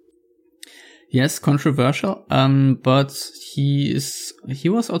 Yes, controversial. But he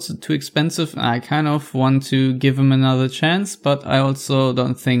was also too expensive. I kind of want to give him another chance, but I also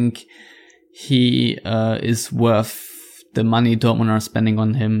don't think he is worth the money Dortmund are spending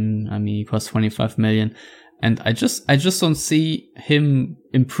on him. I mean, he costs 25 million, and I just don't see him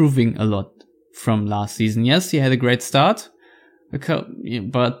improving a lot from last season. Yes, he had a great start,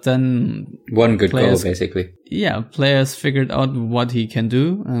 but then one good goal, basically. Yeah, players figured out what he can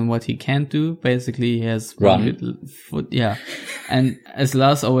do and what he can't do. Basically, he has one good foot. Yeah, and as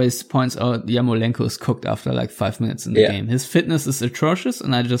Lars always points out, Yarmolenko is cooked after like 5 minutes in the game. His fitness is atrocious,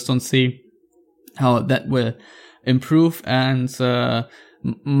 and I just don't see how that will improve. And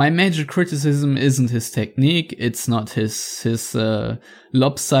my major criticism isn't his technique. It's not his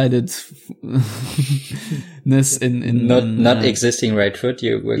lopsidedness in not existing right foot.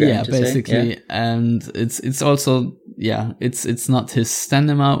 You were going to basically. Say. And it's also it's not his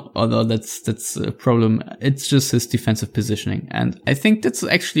stamina, although that's a problem. It's just his defensive positioning, and I think that's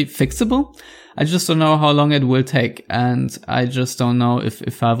actually fixable. I just don't know how long it will take, and I just don't know if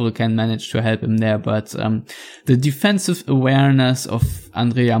Favre can manage to help him there. But the defensive awareness of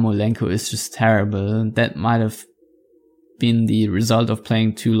Andrei Yarmolenko is just terrible. That might have been the result of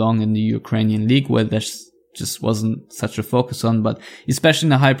playing too long in the Ukrainian league, where there's just wasn't such a focus on. But especially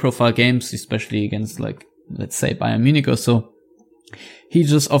in the high-profile games, especially against, like, let's say Bayern Munich or so, he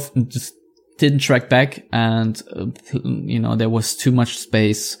just often just didn't track back, and there was too much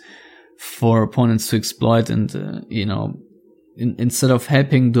space for opponents to exploit, and instead of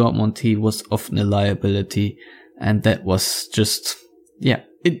helping Dortmund, he was often a liability, and that was just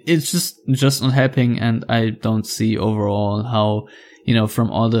it's just not helping. And I don't see overall how from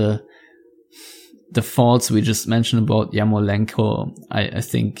all the faults we just mentioned about Yarmolenko, I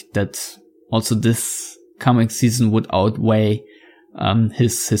think that also this coming season would outweigh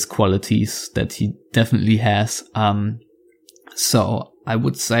his qualities that he definitely has. So I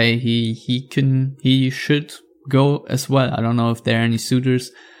would say he should go as well. I don't know if there are any suitors.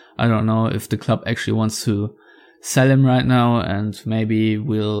 I don't know if the club actually wants to sell him right now, and maybe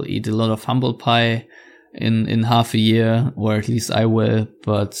we'll eat a lot of humble pie in half a year, or at least I will.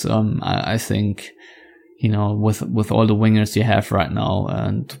 But I think, with all the wingers you have right now,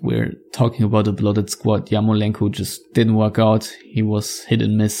 and we're talking about a bloated squad, Yarmolenko just didn't work out. He was hit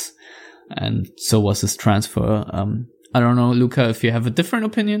and miss, and so was his transfer. I don't know, Luca, if you have a different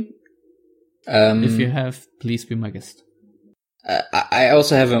opinion. If you have, please be my guest. I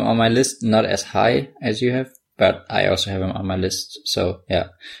also have him on my list, not as high as you have, but I also have him on my list. So yeah,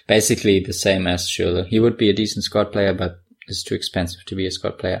 basically the same as Schürrle. He would be a decent squad player, but it's too expensive to be a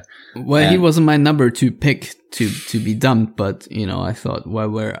squad player. Well, he wasn't my number 2 pick to be dumped, but I thought while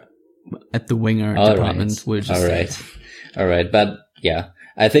we're at the winger department, we'll just all right. But yeah,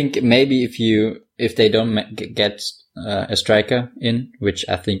 I think maybe if they don't get a striker in, which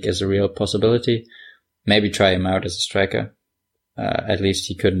I think is a real possibility, maybe try him out as a striker. At least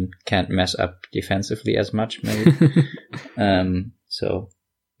he can't mess up defensively as much, maybe. So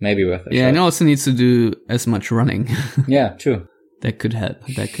maybe worth it. Yeah, and he also needs to do as much running. Yeah, true. That could help.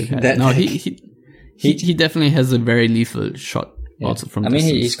 No, he definitely has a very lethal shot. Yeah. Also from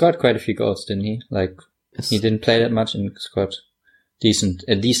distance. He scored quite a few goals, didn't he? Yes. He didn't play that much and scored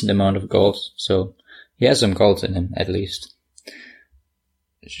a decent amount of goals. So he has some goals in him, at least.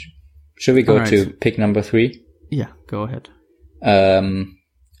 Should we go to pick number 3? Yeah, go ahead. I'm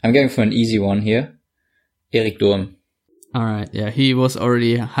going for an easy one here. Erik Durm. Alright, yeah, he was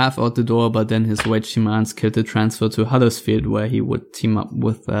already half out the door, but then his wage demands killed the transfer to Huddersfield, where he would team up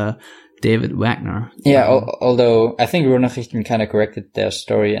with David Wagner. Yeah, although I think Ruhr-Nachrichten kind of corrected their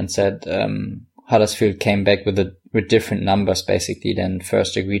story and said Huddersfield came back with different numbers basically than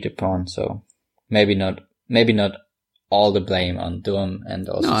first agreed upon. So maybe not all the blame on Durm, and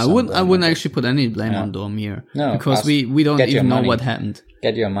also I wouldn't actually put any blame on Durm here. No, because we don't even know what happened.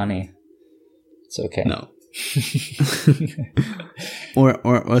 Get your money. It's okay. No.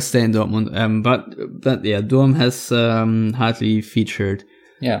 or stay in Dortmund. But yeah, Durm has hardly featured.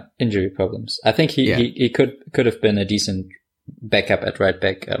 Yeah, injury problems. I think he could have been a decent backup at right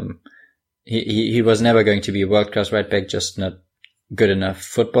back. He was never going to be a world class right back, just not good enough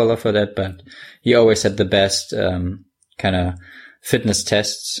footballer for that. But he always had the best kind of fitness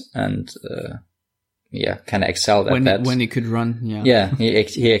tests, and kind of excelled at that. When he could run,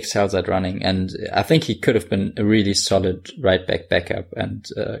 he excels at running, and I think he could have been a really solid right back backup and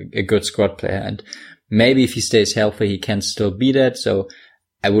a good squad player. And maybe if he stays healthy, he can still be that. So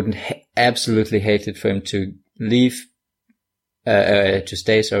I wouldn't absolutely hate it for him to leave, to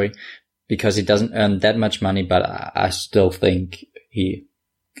stay, because he doesn't earn that much money, but I still think he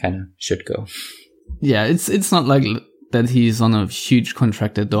kind of should go. Yeah, it's not like that he's on a huge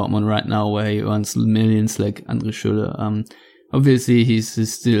contract at Dortmund right now where he earns millions like André Schürrle. Obviously he's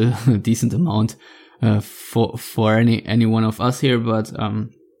still a decent amount, for any one of us here, but,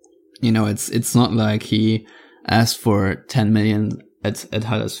 it's not like he asked for 10 million at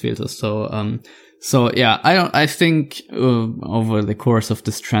Huddersfield or so. So yeah, I think, over the course of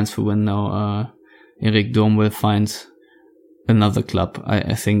this transfer window, Erik Durm will find another club.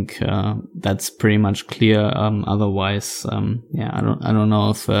 I think that's pretty much clear. Otherwise, I don't know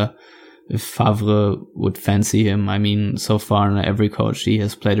if Favre would fancy him. I mean, so far every coach he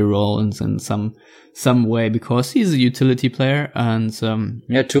has played a role in some way because he's a utility player, and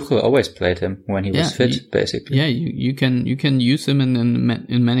Tuchel always played him when he was fit, basically. Yeah, you can use him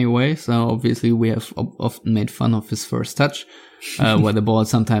in many ways. Obviously, we have often made fun of his first touch, where the ball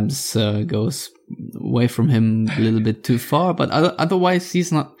sometimes goes away from him a little bit too far, but otherwise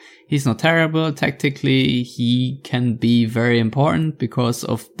he's not terrible. Tactically, he can be very important because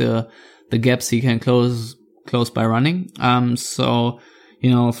of the gaps he can close by running. So,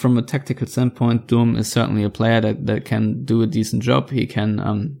 from a tactical standpoint, Durm is certainly a player that can do a decent job. He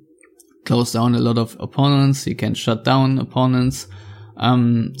can close down a lot of opponents. He can shut down opponents.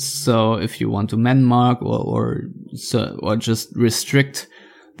 So if you want to man mark or just restrict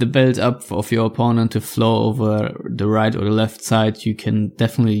the build up of your opponent to flow over the right or the left side, you can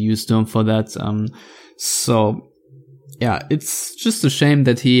definitely use Durm for that. So yeah, it's just a shame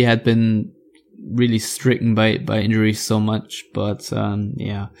that he had been really stricken by injuries so much, but in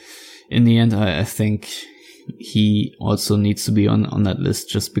the end, I think he also needs to be on that list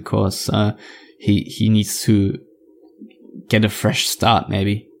just because he needs to get a fresh start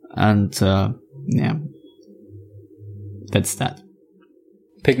maybe, and that's that.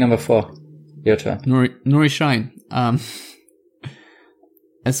 Pick number 4, your turn. Nuri Sahin.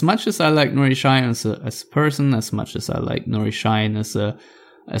 As much as I like Nuri Sahin as a person, as much as I like Nuri Sahin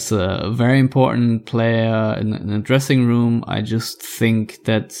as a very important player in the dressing room, I just think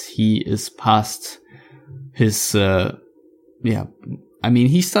that he is past his I mean,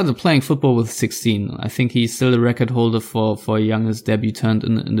 he started playing football with 16. I think he's still the record holder for youngest debutant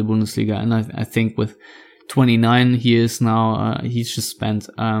in the Bundesliga. And I think with 29 he is now, he's just spent.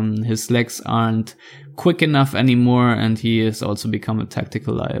 His legs aren't quick enough anymore, and he has also become a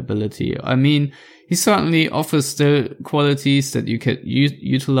tactical liability. I mean, he certainly offers still qualities that you can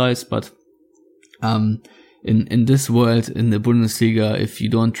utilize, but in this world, in the Bundesliga, if you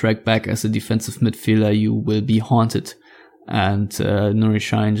don't track back as a defensive midfielder, you will be haunted. And Nuri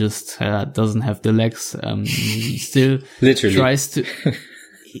Sahin just doesn't have the legs. He still literally tries to.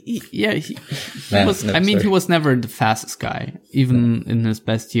 He was never the fastest guy, even in his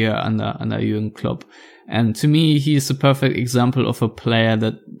best year under Jürgen Klopp. And to me, he is a perfect example of a player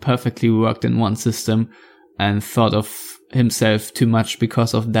that perfectly worked in one system and thought of himself too much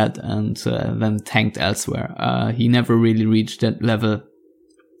because of that, and then tanked elsewhere. He never really reached that level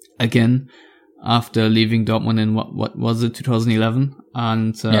again after leaving Dortmund in what was it, 2011?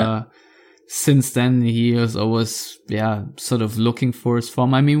 And since then, he was always, sort of looking for his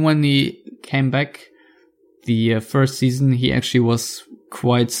form. I mean, when he came back the first season, he actually was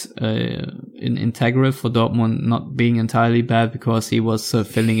quite integral for Dortmund, not being entirely bad, because he was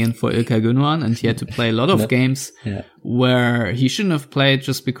filling in for Ilkay Gündoğan, and he had to play a lot of games where he shouldn't have played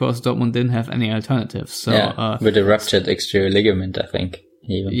just because Dortmund didn't have any alternatives. So with a ruptured exterior ligament, I think.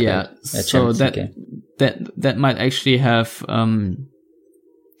 He even so that might actually have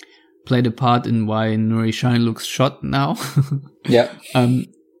played a part in why Nuri Sahin looks shot now.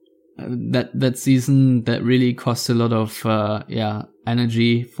 That season, that really cost a lot of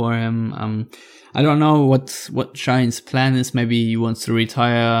energy for him. I don't know what Sahin's plan is. Maybe he wants to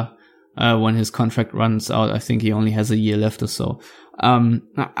retire when his contract runs out. I think he only has a year left or so.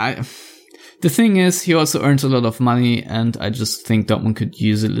 The thing is, he also earns a lot of money, and I just think Dortmund could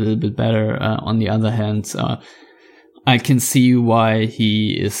use it a little bit better. On the other hand, I can see why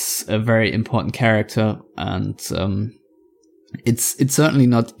he is a very important character, and it's certainly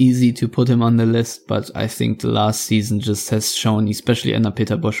not easy to put him on the list, but I think the last season just has shown, especially under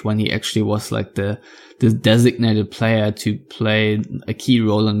Peter Bosz, when he actually was like the designated player to play a key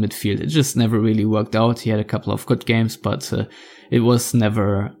role in midfield. It just never really worked out. He had a couple of good games, but it was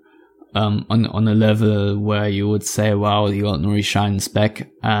never on a level where you would say, wow, you got Nuri Sahin's back.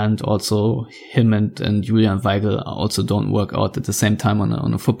 And also him and Julian Weigl also don't work out at the same time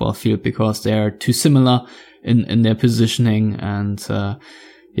on a football field, because they are too similar in their positioning. And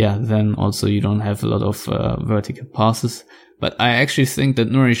then also you don't have a lot of vertical passes. But I actually think that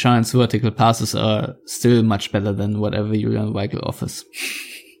Nuri Sahin's vertical passes are still much better than whatever Julian Weigl offers.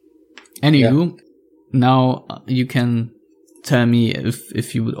 Anywho, now you can tell me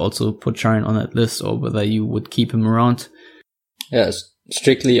if you would also put Sahin on that list, or whether you would keep him around. Yes,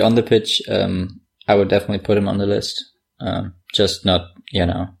 strictly on the pitch, I would definitely put him on the list. Just not,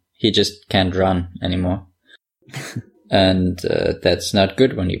 he just can't run anymore. And that's not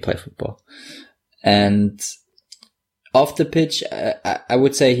good when you play football. And off the pitch, I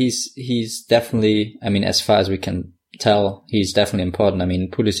would say he's definitely, I mean, as far as we can tell, he's definitely important. I mean,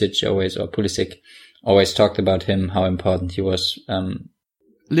 Pulisic always talked about him, how important he was.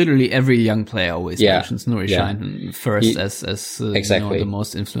 Literally every young player always mentions Nuri Sahin first as exactly. The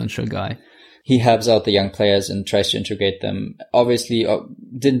most influential guy. He helps out the young players and tries to integrate them. Obviously,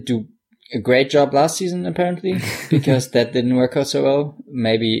 didn't do a great job last season, apparently, because that didn't work out so well.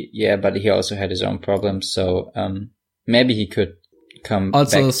 Maybe, but he also had his own problems. So maybe he could come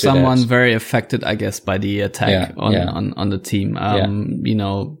also back to someone that. Very affected, I guess, by the attack on the team.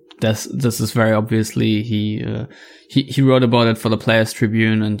 This is very obviously he wrote about it for the Players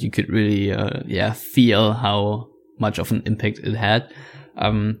Tribune, and you could really feel how much of an impact it had.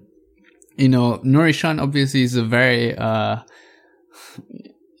 Nuri Sahin obviously is a very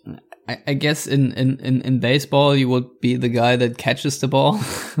I guess in baseball you would be the guy that catches the ball,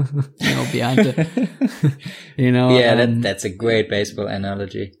 behind it. That's a great baseball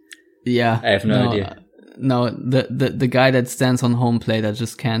analogy. Yeah, I have no idea. No, the guy that stands on home plate, I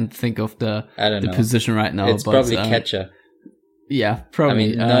just can't think of the position right now. It's probably catcher. Yeah,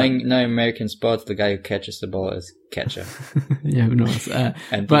 probably. I mean, knowing American sports, the guy who catches the ball is catcher. Yeah, who knows?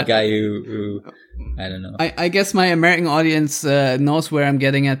 And the guy who I don't know. I guess my American audience knows where I'm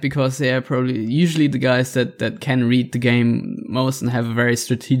getting at, because they are probably usually the guys that can read the game most and have a very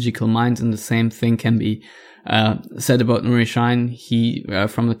strategical mind, and the same thing can be said about Nuri Sahin. He,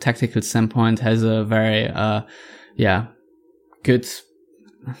 from a tactical standpoint, has a very, good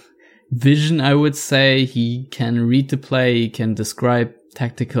vision, I would say. He can read the play, he can describe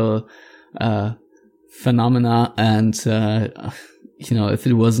tactical, phenomena, and, if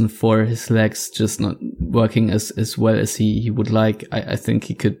it wasn't for his legs just not working as well as he would like. I think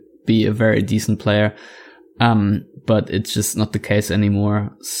he could be a very decent player. But it's just not the case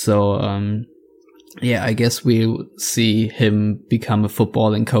anymore. So, I guess we'll see him become a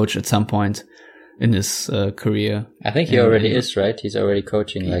footballing coach at some point in his career. I think he already is, right? He's already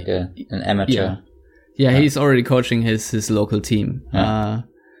coaching like an amateur. Yeah, he's already coaching his local team.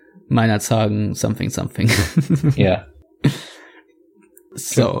 Meinerzhagen something. Yeah.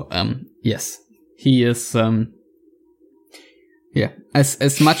 So, yes, he is,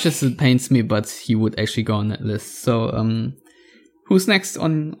 as much as it pains me, but he would actually go on that list. So, who's next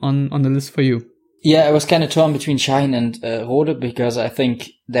on the list for you? Yeah, I was kind of torn between Şahin and Rode because I think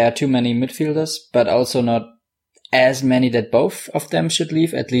there are too many midfielders, but also not as many that both of them should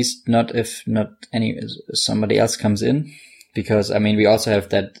leave. At least not if somebody else comes in. Because, I mean, we also have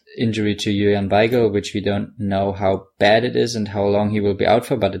that injury to Julian Weigl, which we don't know how bad it is and how long he will be out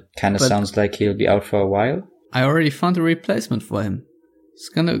for, but it kind of sounds like he'll be out for a while. I already found a replacement for him. He's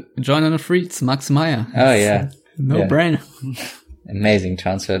gonna join on the free. It's Max Meyer. Oh, yeah. No-brainer. Amazing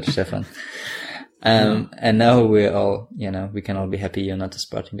transfer, Stefan. And now we're all, we can all be happy you're not the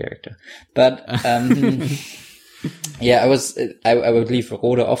sporting director. But, I would leave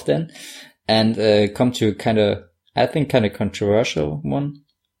Rode off then and, come to kind of controversial one.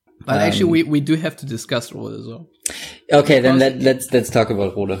 But actually we do have to discuss Rode as well. Okay, then let's talk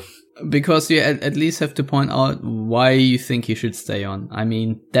about Rode. Because you at least have to point out why you think he should stay on. I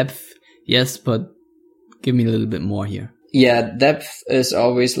mean, depth, yes, but give me a little bit more here. Yeah, depth is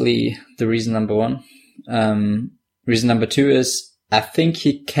obviously the reason number one. Reason number two is I think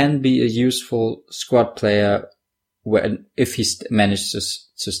he can be a useful squad player if he manages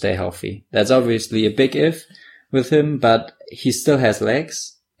to stay healthy. That's obviously a big if with him, but he still has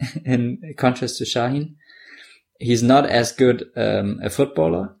legs in contrast to Şahin. He's not as good a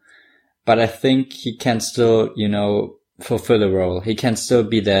footballer, but I think he can still, fulfill a role. He can still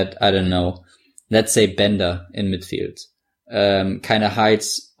be that, I don't know, let's say Bender in midfield. Kind of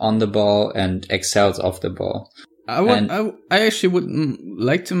hides on the ball and excels off the ball. I actually would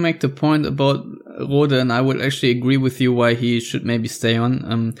like to make the point about Rode, and I would actually agree with you why he should maybe stay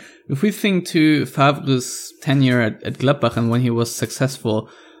on. If we think to Favre's tenure at Gladbach and when he was successful,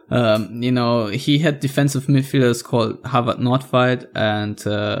 he had defensive midfielders called Harvard Nordtveit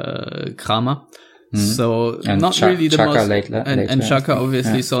and Kramer. So and not really the Xhaka most, later. And Xhaka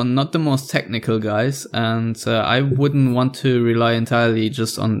obviously, so not the most technical guys. And I wouldn't want to rely entirely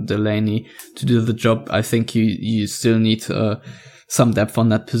just on Delaney to do the job. I think you still need some depth on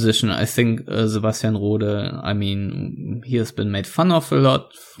that position. I think Sebastian Rode, I mean, he has been made fun of a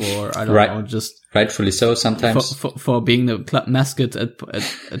lot for, I don't know, just rightfully so sometimes for being the club mascot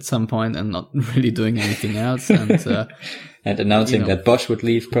at some point and not really doing anything else. And and announcing that Bosch would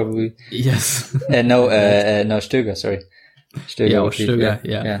leave probably. Yes. No, Stöger, sorry. Stöger,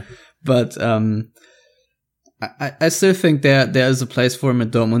 yeah. But I still think there is a place for him at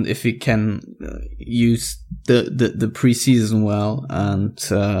Dortmund if he can use the preseason well, and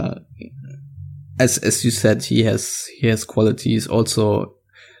as you said, he has qualities. Also,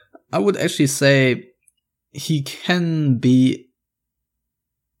 I would actually say he can do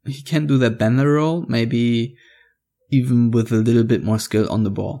that Bender role, maybe even with a little bit more skill on the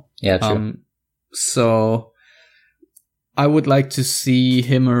ball. Yeah, true. So I would like to see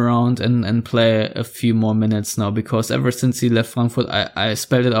him around and play a few more minutes now, because ever since he left Frankfurt, I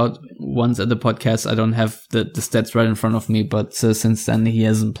spelled it out once at the podcast. I don't have the stats right in front of me, but since then he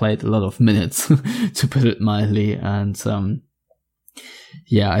hasn't played a lot of minutes, to put it mildly. And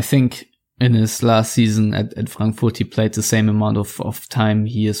I think in his last season at Frankfurt, he played the same amount of time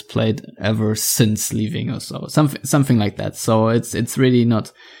he has played ever since leaving, or so, something like that. So it's really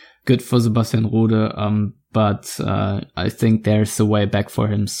not good for Sebastian Rode. But I think there's a way back for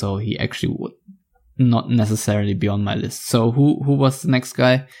him, so he actually would not necessarily be on my list. So who was the next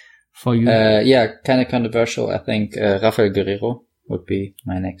guy for you? Kind of controversial. I think Rafael Guerreiro would be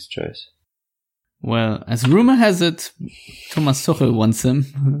my next choice. Well, as rumor has it, Thomas Tuchel wants him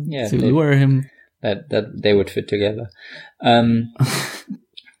to lure him. That they would fit together. All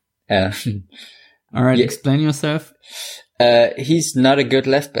right, explain yourself. He's not a good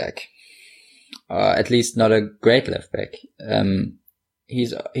left back. At least not a great left back.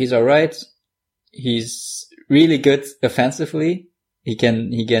 He's alright. He's really good offensively. He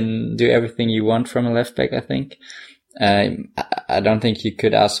can do everything you want from a left back, I think. I don't think you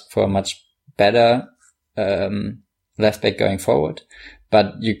could ask for a much better, left back going forward,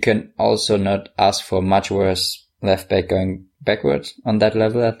 but you can also not ask for much worse left back going backwards on that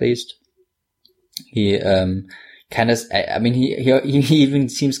level, at least. He, I mean, he even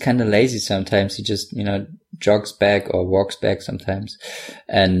seems kind of lazy sometimes. He just, jogs back or walks back sometimes.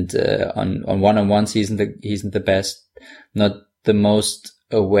 And, on one-on-ones, he isn't the best, not the most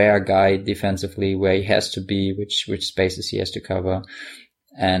aware guy defensively where he has to be, which spaces he has to cover.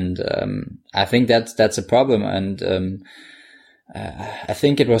 And, I think that's a problem. And, I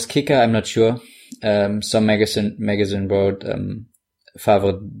think it was Kicker. I'm not sure. Some magazine wrote,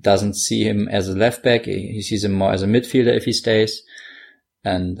 Favre doesn't see him as a left back. He sees him more as a midfielder if he stays.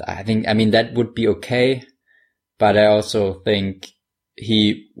 And that would be okay. But I also think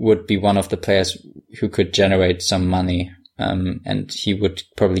he would be one of the players who could generate some money. And he would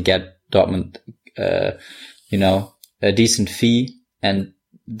probably get Dortmund, a decent fee. And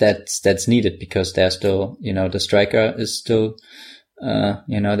that's needed because they're still, the striker is still,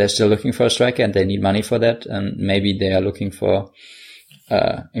 they're still looking for a striker and they need money for that. And maybe they are looking for,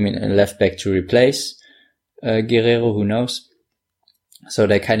 a left back to replace Guerreiro, who knows? So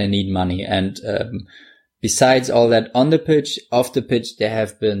they kind of need money. And besides all that, on the pitch, off the pitch, there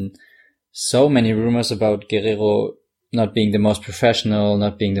have been so many rumors about Guerreiro not being the most professional,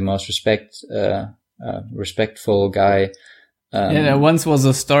 not being the most respectful guy. There once was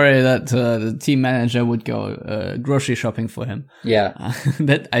a story that the team manager would go grocery shopping for him. Yeah,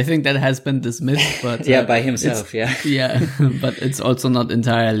 I think that has been dismissed, but by himself. Yeah, yeah, but it's also not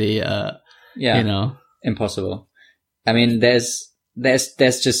entirely, impossible. I mean, there's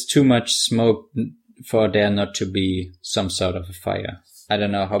just too much smoke for there not to be some sort of a fire. I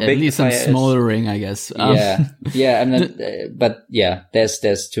don't know how big. At least some smoldering, I guess. Yeah. I'm not, but yeah,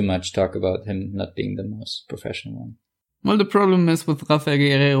 there's too much talk about him not being the most professional one. Well, the problem is with Rafael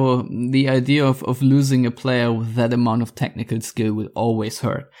Guerreiro, the idea of losing a player with that amount of technical skill will always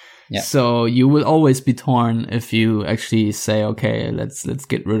hurt. Yeah. So you will always be torn if you actually say, okay, let's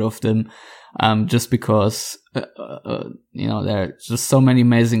get rid of them. Just because, there are just so many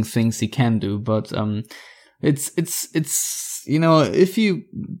amazing things he can do. But, it's, if you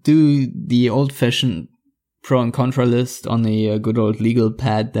do the old fashioned pro and contra list on the good old legal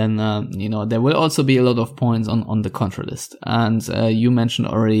pad, then, there will also be a lot of points on the contra list. And, you mentioned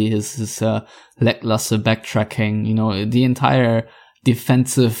already his lackluster backtracking, the entire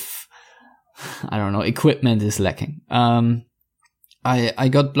defensive, equipment is lacking. I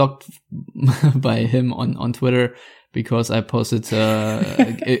got blocked by him on Twitter because I posted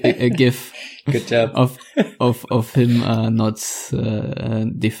a GIF Good job. of him not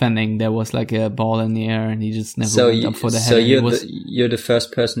defending. There was like a ball in the air and he just never went up for the head. So you're the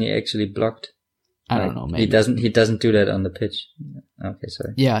first person he actually blocked? I don't know, maybe. He doesn't do that on the pitch. Okay,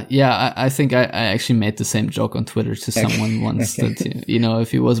 sorry. Yeah. I think I actually made the same joke on Twitter to someone once that,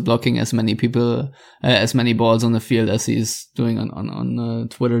 if he was blocking as many people, as many balls on the field as he's doing on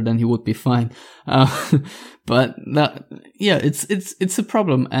Twitter, then he would be fine. But it's a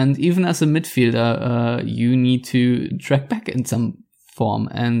problem. And even as a midfielder, you need to track back in some form.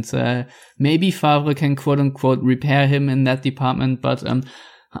 And, maybe Favre can quote unquote repair him in that department. But,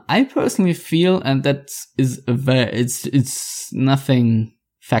 I personally feel, and that is it's nothing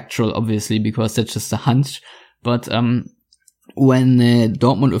factual, obviously, because that's just a hunch. But, when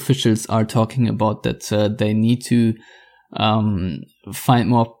Dortmund officials are talking about that, they need to, find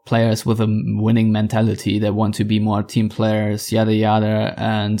more players with a winning mentality. They want to be more team players, yada yada,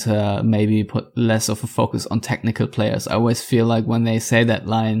 and maybe put less of a focus on technical players. I always feel like when they say that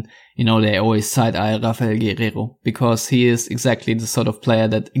line, they always side-eye Rafael Guerreiro, because he is exactly the sort of player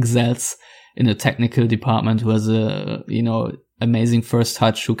that excels in the technical department, who has a, amazing first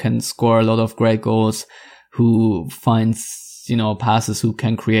touch, who can score a lot of great goals, who finds, passes, who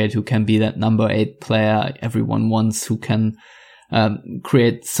can create, who can be that number 8 player everyone wants, who can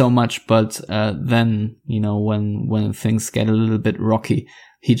create so much, but then, when things get a little bit rocky,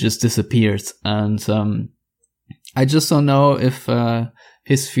 he just disappears. And I just don't know if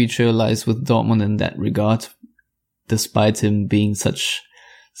his future lies with Dortmund in that regard, despite him being such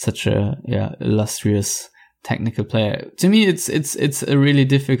a illustrious technical player. To me, it's a really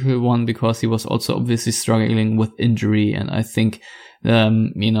difficult one, because he was also obviously struggling with injury, and I think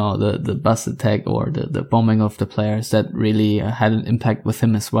the bus attack or the bombing of the players, that really had an impact with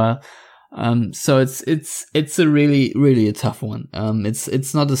him as well. So it's a really, really a tough one.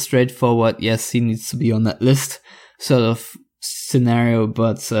 It's not a straightforward, yes, he needs to be on that list sort of scenario,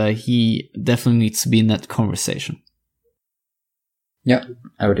 but he definitely needs to be in that conversation. Yeah,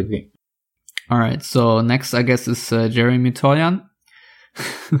 I would agree. All right, so next, I guess, is Jeremy Toljan.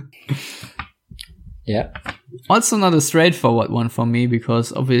 Yeah. Also not a straightforward one for me,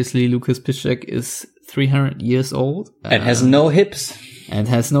 because obviously Lukas Piszczek is 300 years old. And has no hips. and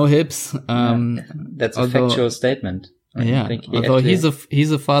has no hips. That's a factual statement. Although he's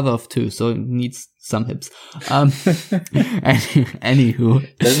a father of 2, so he needs some hips.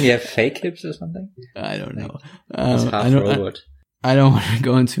 Anywho, doesn't he have fake hips or something? I don't know. He's half robot. I don't want to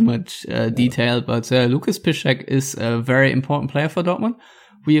go into much detail, but Lukas Piszczek is a very important player for Dortmund.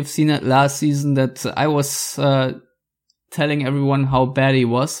 We have seen it last season that I was telling everyone how bad he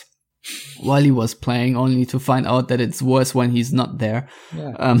was while he was playing, only to find out that it's worse when he's not there.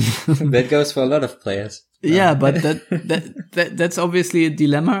 Yeah. That goes for a lot of players. Yeah, but that's obviously a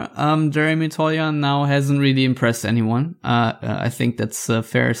dilemma. Jeremy Toljan now hasn't really impressed anyone. I think that's a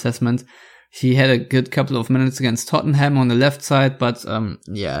fair assessment. He had a good couple of minutes against Tottenham on the left side, but I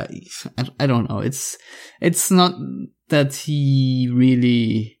don't know. It's not that he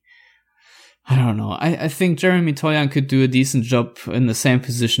really. I don't know. I think Jeremy Toljan could do a decent job in the same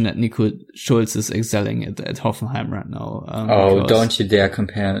position that Nico Schulz is excelling at Hoffenheim right now. Don't you dare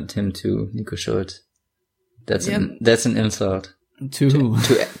compare him to Nico Schulz. That's an insult. To who?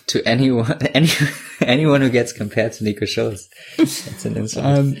 To anyone who gets compared to Nico Schulz. That's an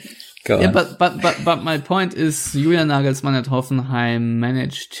insult. Go on. But my point is Julian Nagelsmann at Hoffenheim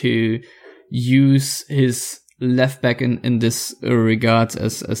managed to use his left back in this regard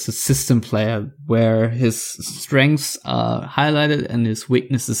as a system player where his strengths are highlighted and his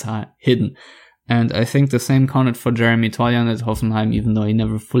weaknesses are hidden. And I think the same counted for Jeremy Toljan at Hoffenheim, even though he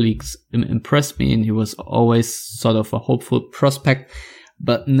never fully impressed me and he was always sort of a hopeful prospect,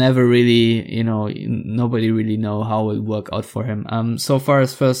 but never really, nobody really know how it would work out for him. So far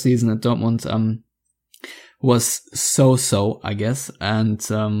his first season at Dortmund, was so, I guess. And,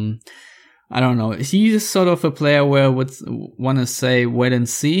 I don't know. He's sort of a player where I would want to say wait and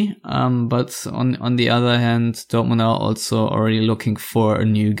see. But on the other hand, Dortmund are also already looking for a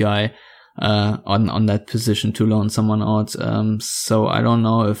new guy on that position to loan someone out. So I don't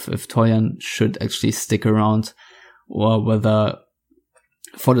know if Toljan should actually stick around or whether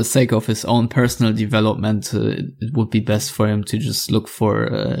for the sake of his own personal development, it would be best for him to just look for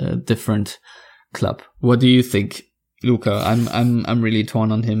a different club. What do you think, Luca? I'm really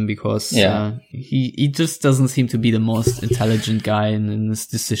torn on him because he just doesn't seem to be the most intelligent guy in his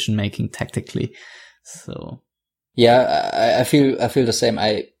decision making tactically. So yeah, I feel the same.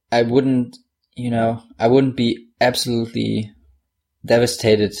 I wouldn't be absolutely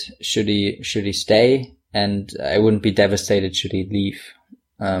devastated should he stay, and I wouldn't be devastated should he leave.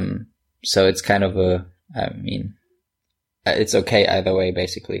 So it's kind of it's okay either way,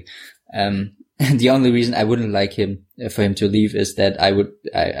 basically. The only reason I wouldn't like for him to leave is that I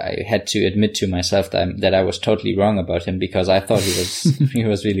had to admit to myself that I was totally wrong about him because I thought he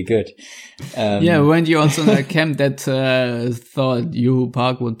was really good. Weren't you also in a camp that thought Juho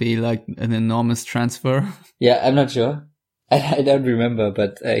Park would be like an enormous transfer? Yeah, I'm not sure. I don't remember,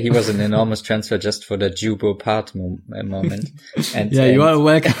 but he was an enormous transfer just for the Jubo Part moment. And you are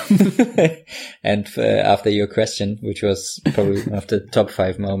welcome. And after your question, which was probably one of the top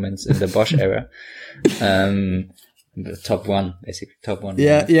 5 moments in the Bosch era, the top one.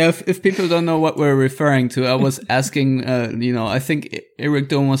 Yeah. If people don't know what we're referring to, I was asking, I think Eric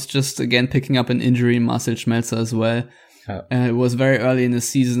Dom was just again picking up an injury in Marcel Schmelzer as well. Oh. It was very early in the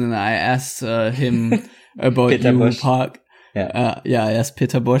season, and I asked him about Juho Park. I asked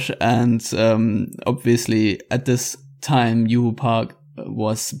Peter Bosch, and obviously at this time Juho Park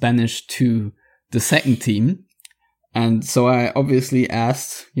was banished to the second team, and so I obviously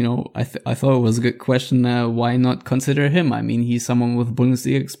asked, I thought it was a good question, why not consider him? I mean, he's someone with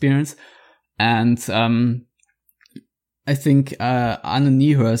Bundesliga experience, and I think Arne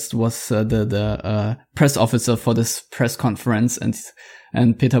Niehorst was the press officer for this press conference,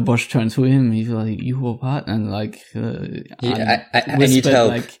 and Peter Bosch turned to him. He's like, Juho Park, and like, I need help.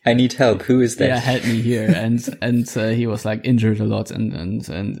 Like, I need help. Who is that? Yeah, help me here. And he was like injured a lot and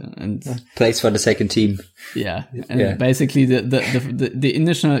plays for the second team. Yeah. And basically the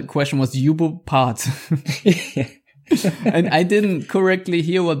initial question was Juho Park. And I didn't correctly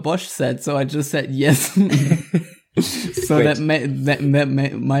hear what Bosch said, so I just said yes. So that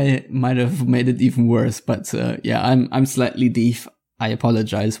might have made it even worse. But I'm slightly deaf. I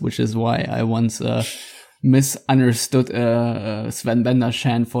apologize, which is why I once misunderstood Sven Bender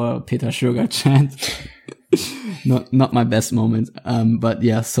chant for Peter Schürger chant. Not my best moment. But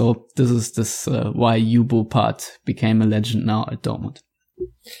yeah, so this is why Juho Park became a legend now at Dortmund.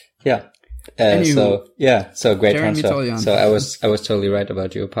 Yeah. So great transfer. Toljan. So I was totally right about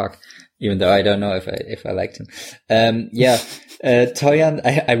Juho Park, even though I don't know if I liked him. Toljan,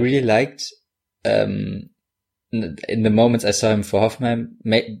 I really liked. in the moments I saw him for Hoffenheim,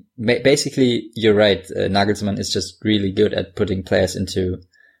 basically, you're right. Nagelsmann is just really good at putting players into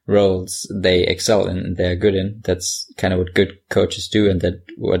roles they excel in and they're good in. That's kind of what good coaches do, and that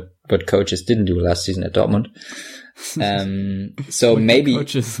what coaches didn't do last season at Dortmund. So maybe,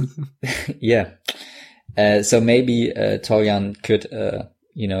 yeah. So maybe Toljan could,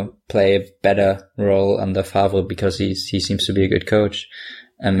 play a better role under Favre because he seems to be a good coach,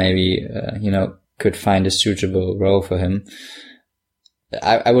 and maybe, could find a suitable role for him.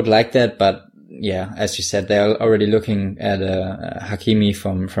 I would like that, but yeah, as you said, they're already looking at Hakimi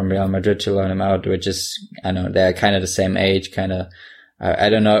from Real Madrid to loan him out, which is, I know, they're kind of the same age, kind of. I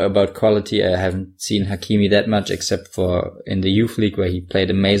don't know about quality. I haven't seen Hakimi that much except for in the youth league where he played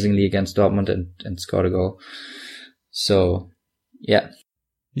amazingly against Dortmund and scored a goal. So, yeah.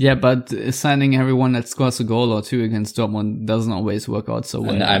 Yeah, but signing everyone that scores a goal or two against Dortmund doesn't always work out so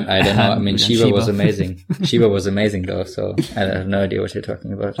well. And I don't know. I mean, Shiva was amazing. Shiva was amazing though, so I have no idea what you're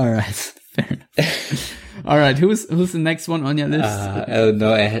talking about. All right, fair enough. All right, who's the next one on your list? Oh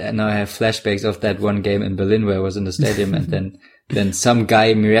no, I have flashbacks of that one game in Berlin where I was in the stadium and then some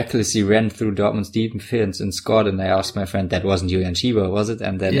guy miraculously ran through Dortmund's defense and scored, and I asked my friend, that wasn't Julian Schieber, was it?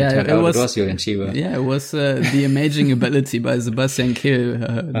 And then it turned out it was Julian Schieber. Yeah, it was the amazing ability by Sebastian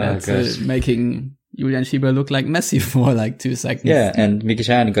Kehl that's making Julian Schieber look like Messi for like 2 seconds. Yeah, and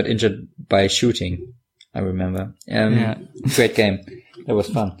Mkhitaryan got injured by shooting, I remember. Great game. That was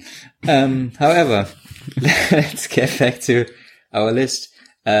fun. However, let's get back to our list.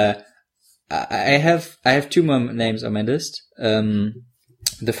 I have 2 more names on my list.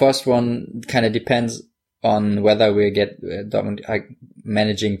 The first one kind of depends on whether we get Dortmund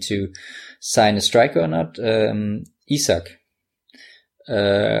managing to sign a striker or not. Isak.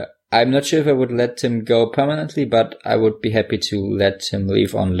 I'm not sure if I would let him go permanently, but I would be happy to let him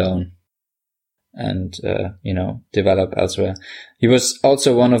leave on loan and, develop elsewhere. He was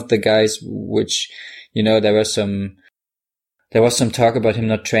also one of the guys which, there was some talk about him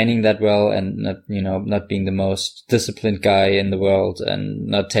not training that well and not being the most disciplined guy in the world and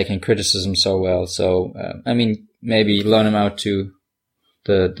not taking criticism so well. So, maybe loan him out to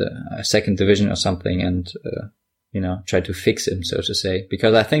the second division or something and, try to fix him, so to say,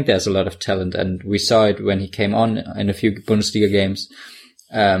 because I think there's a lot of talent, and we saw it when he came on in a few Bundesliga games.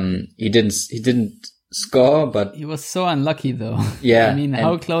 He didn't score, but he was so unlucky though. Yeah.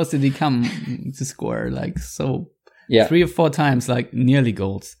 How close did he come to score? Like, so. Yeah. 3 or 4 times, like nearly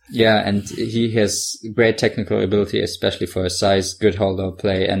goals. Yeah, and he has great technical ability, especially for his size, good hold-up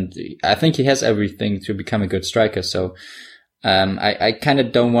play, and I think he has everything to become a good striker. So, I kind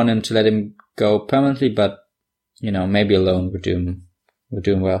of don't want him to let him go permanently, but, maybe a loan would do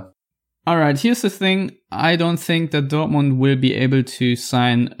him well. All right, here's the thing. I don't think that Dortmund will be able to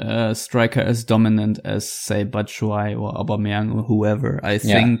sign a striker as dominant as, say, Batshuayi or Aubameyang or whoever. I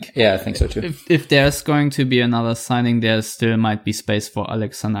think I think so too. If there's going to be another signing, there still might be space for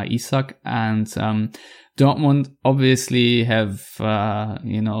Alexander Isak. And Dortmund obviously have,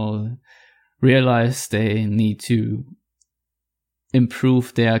 realized they need to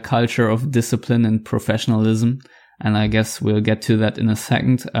improve their culture of discipline and professionalism. And I guess we'll get to that in a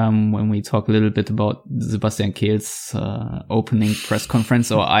second when we talk a little bit about Sebastian Kehl's opening press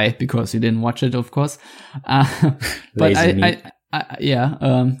conference, or because you didn't watch it, of course. But but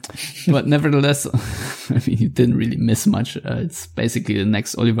nevertheless, you didn't really miss much. It's basically the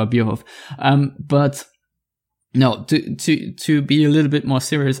next Oliver Bierhoff. But no, to be a little bit more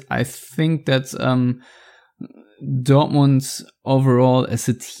serious, I think that Dortmund overall as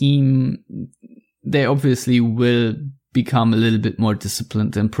a team, they obviously will become a little bit more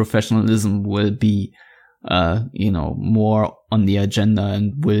disciplined, and professionalism will be, more on the agenda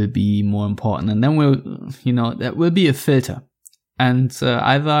and will be more important. And then that will be a filter. And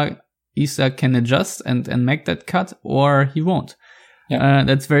either Isak can adjust and make that cut, or he won't. Yeah.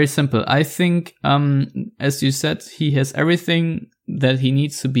 That's very simple. I think, as you said, he has everything that he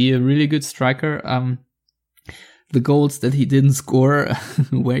needs to be a really good striker. The goals that he didn't score,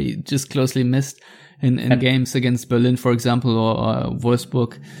 where he just closely missed in games against Berlin, for example, or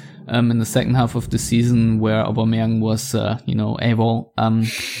Wolfsburg, in the second half of the season, where Aubameyang was, able.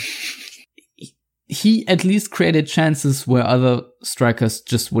 He at least created chances where other strikers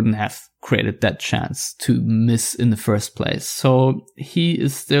just wouldn't have created that chance to miss in the first place. So he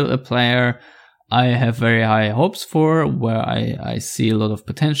is still a player I have very high hopes for, where I see a lot of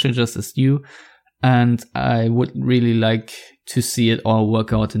potential, just as you. And I would really like to see it all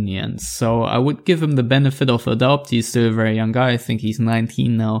work out in the end. So I would give him the benefit of the doubt. He's still a very young guy. I think he's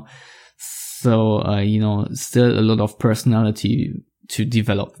 19 now. So, still a lot of personality to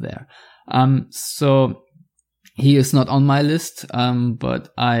develop there. So He is not on my list,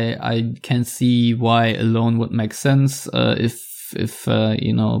 but I can see why a loan would make sense if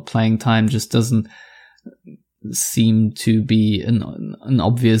playing time just doesn't seem to be an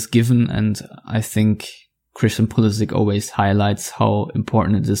obvious given. And I think Christian Pulisic always highlights how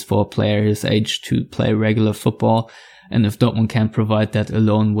important it is for a player his age to play regular football. And if Dortmund can provide that, a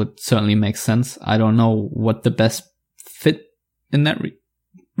loan would certainly make sense. I don't know what the best fit in that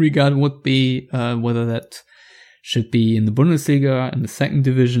regard would be, whether that should be in the Bundesliga, in the second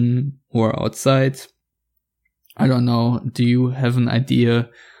division, or outside. I don't know. Do you have an idea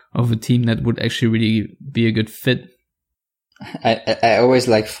of a team that would actually really be a good fit? I always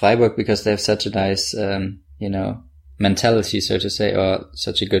like Freiburg because they have such a nice, mentality, so to say, or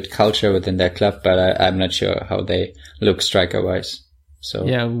such a good culture within their club, but I'm not sure how they look striker-wise. So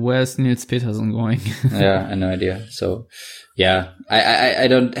yeah, where's Nils Petersen going? Yeah, I have no idea. So yeah, I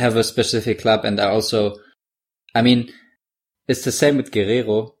don't have a specific club, and it's the same with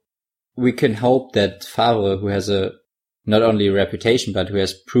Guerrero. We can hope that Favre, who has not only a reputation, but who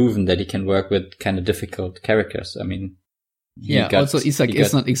has proven that he can work with kind of difficult characters. Also Isak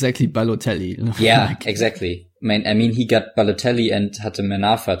is not exactly Balotelli. Yeah, exactly. He got Balotelli and Hatem Ben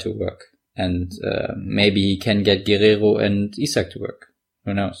Arfa to work, and maybe he can get Guerrero and Isak to work.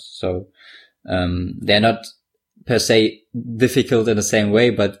 Who knows? So they're not per se difficult in the same way,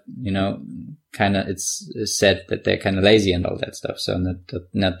 but kind of it's said that they're kind of lazy and all that stuff, so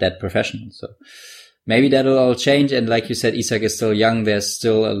not that professional. So maybe that'll all change. And like you said, Isak is still young. There's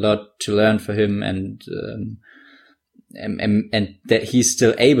still a lot to learn for him, and that he's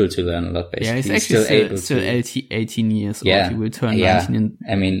still able to learn a lot. Basically, yeah, he's actually still 18 years old. He will turn 19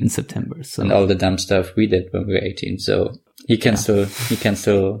 in September. So. And all the dumb stuff we did when we were 18, so he can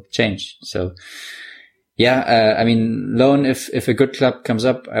still change. So. Yeah, loan, if a good club comes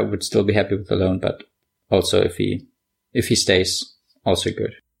up, I would still be happy with the loan, but also if he stays, also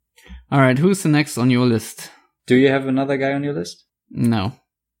good. All right, who's the next on your list? Do you have another guy on your list? No.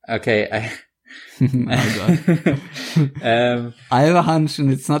 Okay, Oh God. I have a hunch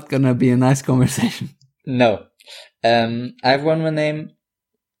and it's not gonna be a nice conversation. No. I have one more name,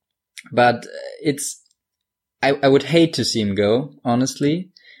 but I would hate to see him go, honestly.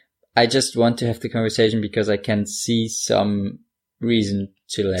 I just want to have the conversation because I can see some reason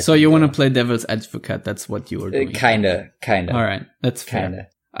to let. So you want to play devil's advocate? That's what you are doing. Kinda. All right, that's fair. Kinda.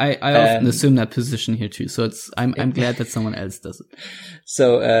 I often assume that position here too. So I'm glad that someone else does it.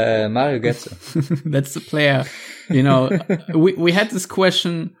 So Mario Götze. That's the player. We had this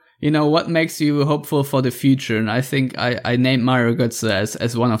question. What makes you hopeful for the future? And I think I named Mario Götze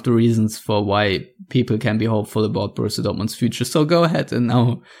as one of the reasons for why people can be hopeful about Borussia Dortmund's future. So go ahead and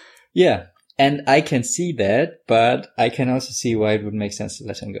now. Yeah, and I can see that, but I can also see why it would make sense to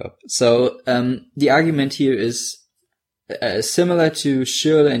let him go. So the argument here is similar to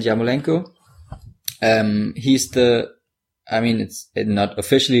Schürrle and Yarmolenko. It's not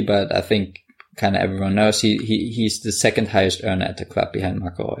officially, but I think kind of everyone knows he's the second highest earner at the club behind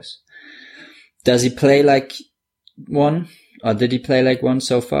Marco Reus. Does he play like one, or did he play like one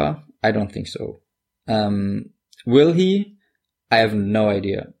so far? I don't think so. Will he? I have no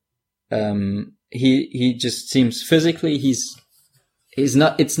idea. He just seems physically it's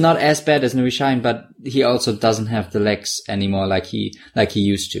not as bad as Nuri Sahin, but he also doesn't have the legs anymore like he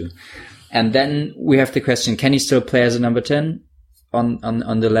used to. And then we have the question, can he still play as a number 10 on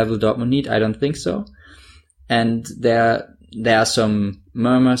the level Dortmund need? I don't think so. And there are some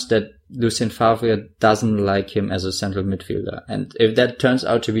murmurs that Lucien Favre doesn't like him as a central midfielder. And if that turns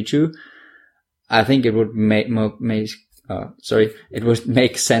out to be true, I think it would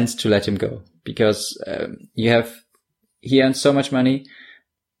make sense to let him go, because he earns so much money.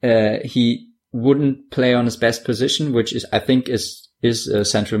 He wouldn't play on his best position, which I think is a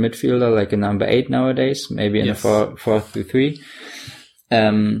central midfielder, like a number 8 nowadays, maybe in a 4-3-3.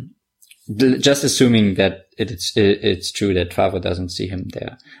 Just assuming that it's true that Favre doesn't see him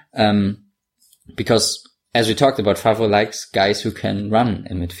there. Because as we talked about, Favre likes guys who can run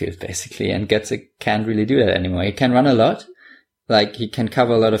in midfield basically, and Götze can't really do that anymore. He can run a lot. Like, he can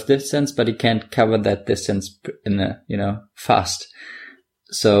cover a lot of distance, but he can't cover that distance fast.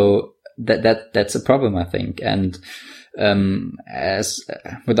 So that's a problem, I think. And, as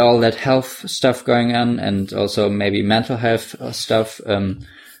with all that health stuff going on, and also maybe mental health stuff,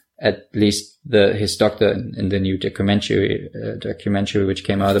 at least his doctor in the new documentary which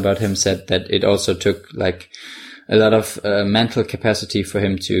came out about him said that it also took like a lot of mental capacity for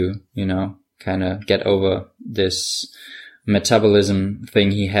him to, kind of get over this metabolism thing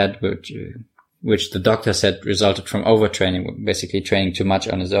he had, which the doctor said resulted from overtraining, basically training too much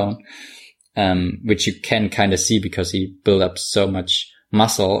on his own. which you can kind of see because he built up so much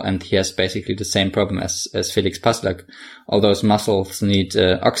muscle, and he has basically the same problem as Felix Passlack. All those muscles need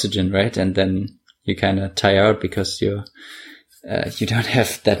oxygen, right? And then you kind of tire out because you don't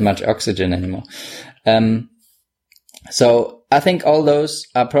have that much oxygen anymore. So I think all those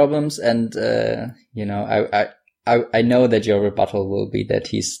are problems, and I know that your rebuttal will be that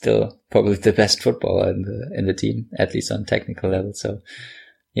he's still probably the best footballer in the team, at least on technical level. So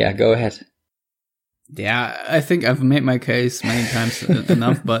yeah, go ahead. Yeah, I think I've made my case many times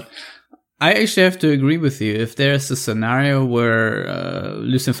enough, but I actually have to agree with you. If there's a scenario where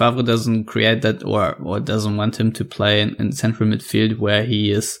Lucien Favre doesn't create that or doesn't want him to play in central midfield where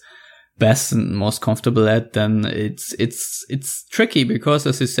he is best and most comfortable at, then it's tricky because,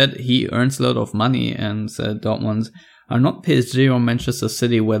 as you said, he earns a lot of money, and Dortmund are not PSG or Manchester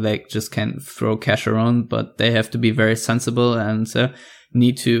City where they just can throw cash around, but they have to be very sensible and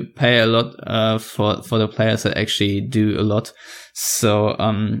need to pay a lot for the players that actually do a lot. So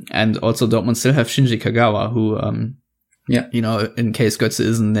and also Dortmund still have Shinji Kagawa, who in case Götze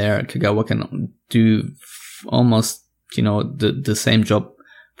isn't there, Kagawa can do almost the same job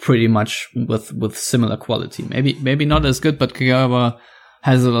pretty much with similar quality. Maybe not as good, but Kagawa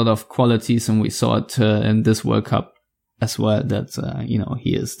has a lot of qualities, and we saw it in this World Cup as well, that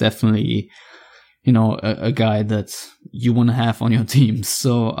he is definitely a guy that you want to have on your team.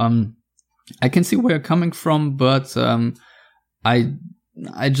 So I can see where you're coming from, but I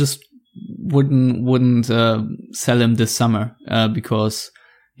just wouldn't sell him this summer because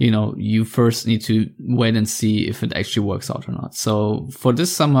you first need to wait and see if it actually works out or not. So for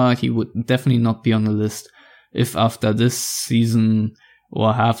this summer, he would definitely not be on the list. If after this season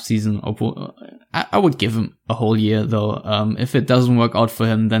or half season, I would give him a whole year though. If it doesn't work out for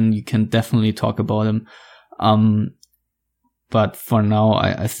him, then you can definitely talk about him. But for now,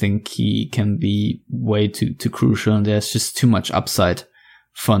 I think he can be way too crucial, and there's just too much upside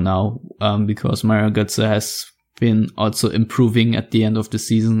for now, because Mario Götze has been also improving at the end of the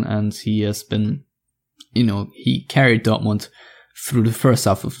season, and he has been, he carried Dortmund through the first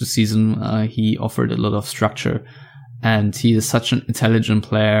half of the season. He offered a lot of structure, and he is such an intelligent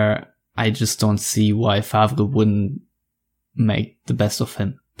player. I just don't see why Favre wouldn't make the best of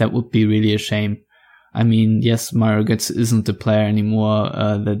him. That would be really a shame. I mean, yes, Mario Götze isn't the player anymore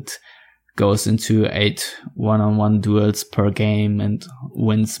that goes into 8 one-on-one duels per game and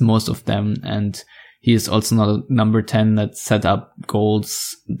wins most of them, and he is also not a number 10 that set up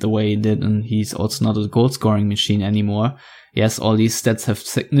goals the way he did, and he's also not a goal-scoring machine anymore. Yes, all these stats have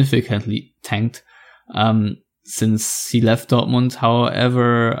significantly tanked since he left Dortmund.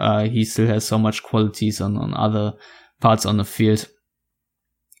 However, he still has so much qualities on other parts on the field.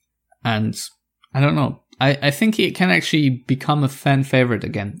 And I don't know. I think he can actually become a fan favorite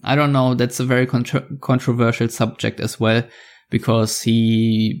again. I don't know. That's a very controversial subject as well, because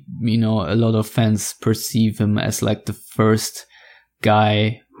he, a lot of fans perceive him as like the first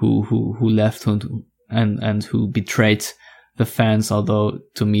guy who left and who betrayed the fans. Although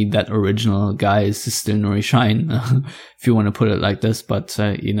to me, that original guy is still Nuri Sahin, if you want to put it like this. But,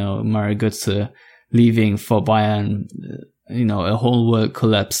 Mario Götze leaving for Bayern, a whole world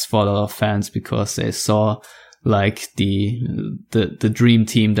collapsed for a lot of fans because they saw like the dream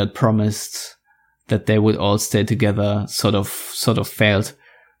team that promised that they would all stay together sort of failed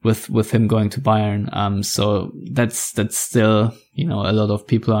with him going to Bayern. So that's still, a lot of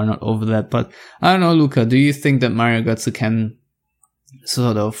people are not over that. But I don't know, Luca, do you think that Mario Götze can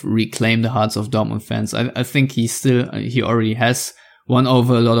sort of reclaim the hearts of Dortmund fans? I think he already has won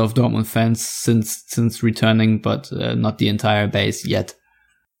over a lot of Dortmund fans since returning, but not the entire base yet.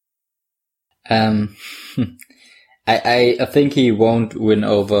 I think he won't win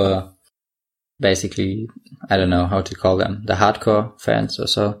over, basically, I don't know how to call them, the hardcore fans or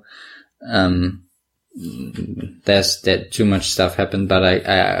so. There's too much stuff happened, but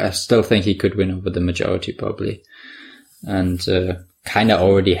I still think he could win over the majority probably, and kind of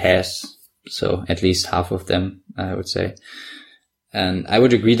already has. So at least half of them, I would say. And I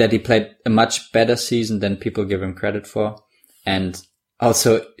would agree that he played a much better season than people give him credit for. And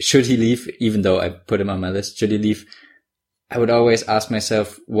also, should he leave, even though I put him on my list, should he leave? I would always ask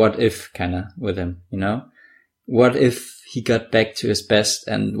myself, what if, with him, What if he got back to his best,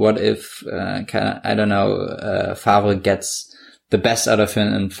 and what if, Favre gets the best out of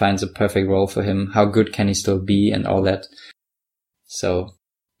him and finds a perfect role for him? How good can he still be and all that? So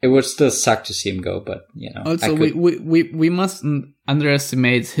it would still suck to see him go, but Also, we mustn't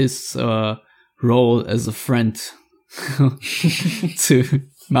underestimate his role as a friend to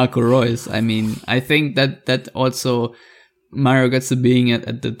Marco Reus. I mean, I think that also Mario Götze being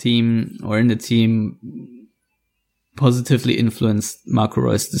at the team or in the team positively influenced Marco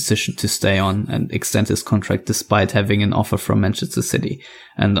Reus' decision to stay on and extend his contract despite having an offer from Manchester City.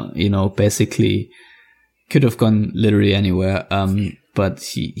 And, basically could have gone literally anywhere. But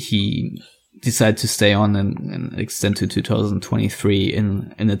he decided to stay on and extend to 2023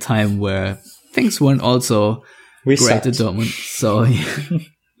 in a time where things weren't also great at Dortmund. So,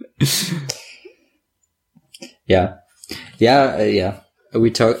 yeah. Yeah.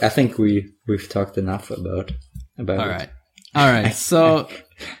 I think we've talked enough about it. All right. So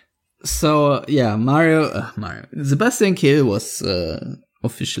yeah, Mario. Sebastian Kehl was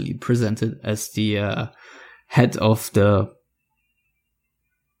officially presented as the head of the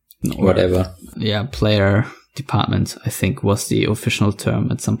player department, I think was the official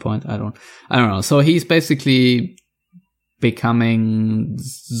term at some point. I don't know. So he's basically becoming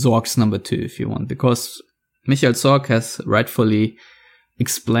Zorc's number 2, if you want, because Michael Zorc has rightfully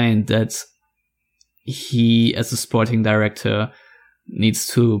explained that he, as a sporting director, needs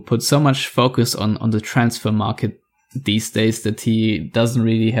to put so much focus on the transfer market these days that he doesn't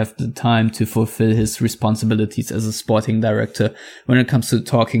really have the time to fulfill his responsibilities as a sporting director when it comes to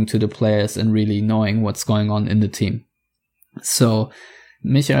talking to the players and really knowing what's going on in the team. So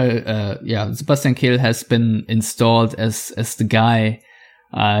Sebastian Kehl has been installed as the guy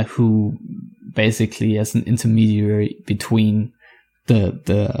who basically as an intermediary between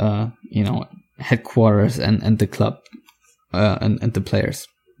the headquarters and the club and the players.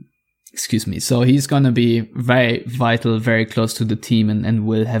 Excuse me. So he's going to be very vital, very close to the team and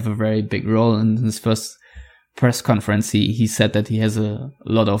will have a very big role. In his first press conference, he said that he has a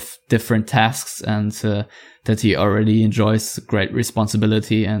lot of different tasks and that he already enjoys great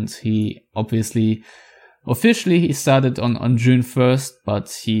responsibility. And he officially he started on June 1st,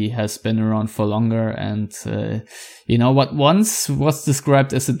 but he has been around for longer. And, what once was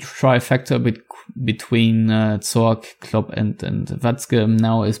described as a trifecta between Zorc, Klopp and Watzke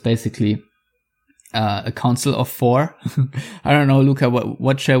now is basically a council of 4. I don't know, Luca,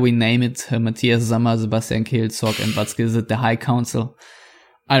 what shall we name it? Matthias Sammer, Sebastian Kehl, Zorc and Watzke. Is it the High Council?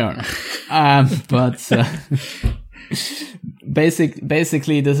 I don't know. But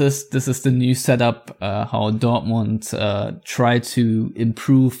basically this is the new setup, how Dortmund try to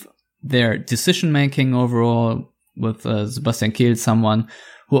improve their decision making overall with Sebastian Kehl, someone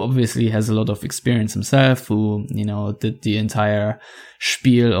who obviously has a lot of experience himself, who did the entire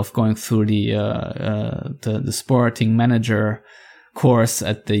spiel of going through the sporting manager course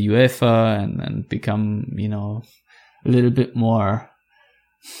at the UEFA and become a little bit more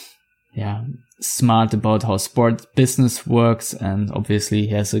smart about how sport business works. And obviously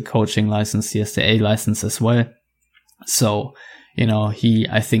he has a coaching license, he has the A license as well. So he,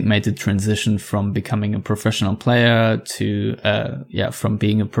 I think, made the transition from becoming a professional player to, from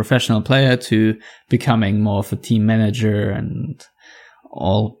being a professional player to becoming more of a team manager and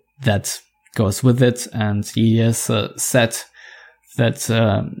all that goes with it. And he has said that,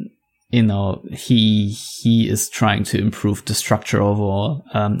 he is trying to improve the structure overall,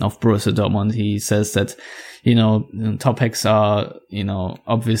 of Borussia Dortmund. He says that, topics are,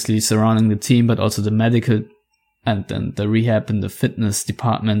 obviously surrounding the team, but also the medical and then the rehab and the fitness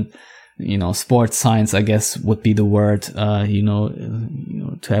department, sports science, I guess would be the word,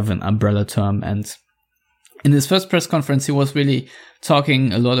 to have an umbrella term. And in his first press conference, he was really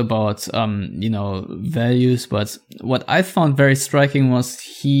talking a lot about, values. But what I found very striking was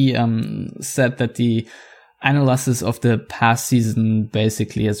he said that the analysis of the past season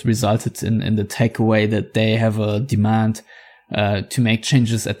basically has resulted in the takeaway that they have a demand to make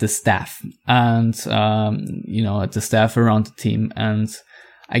changes at the staff and, at the staff around the team. And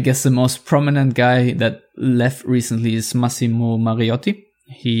I guess the most prominent guy that left recently is Massimo Mariotti.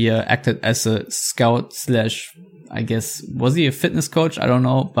 He acted as a scout / I guess, was he a fitness coach? I don't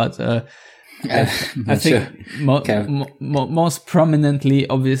know, but I think most prominently,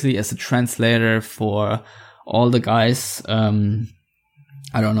 obviously, as a translator for all the guys. I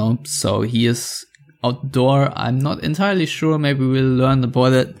don't know. So he is outdoor. I'm not entirely sure. Maybe we'll learn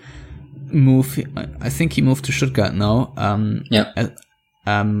about that move. I think he moved to Stuttgart now.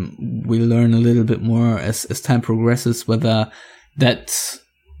 We'll learn a little bit more as time progresses whether that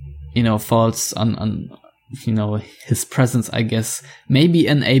falls on his presence, I guess, maybe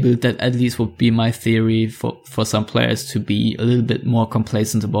enabled that. At least would be my theory for some players to be a little bit more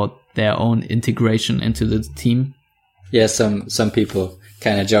complacent about their own integration into the team. Yeah, some people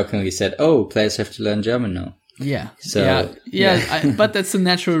kind of jokingly said, "Oh, players have to learn German now." Yeah. So but that's a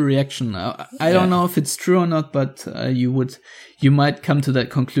natural reaction. I don't know if it's true or not, but you might come to that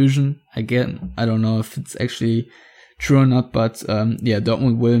conclusion. Again, I don't know if it's actually true or not, but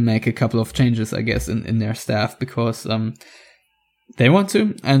Dortmund will make a couple of changes, I guess, in their staff because they want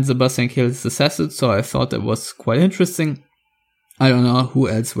to, and Sebastian Kehl assessed it, so I thought that was quite interesting. I don't know who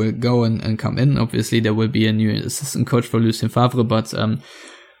else will go and come in. Obviously, there will be a new assistant coach for Lucien Favre, but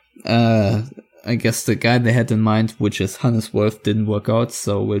I guess the guy they had in mind, which is Hannes Wolf, didn't work out,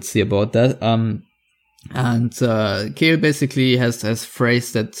 so we'll see about that. And Kehl basically has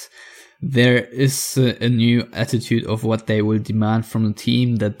phrased that there is a new attitude of what they will demand from the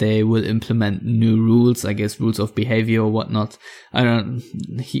team, that they will implement new rules, I guess rules of behavior or whatnot.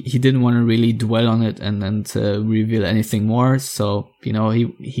 He didn't want to really dwell on it and reveal anything more. So,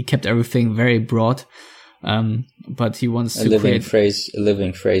 he kept everything very broad. But he wants to create a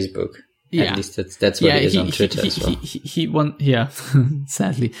living phrase book. Yeah. At least that's what it is on Twitter as well.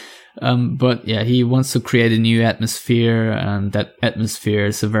 Sadly. But he wants to create a new atmosphere, and that atmosphere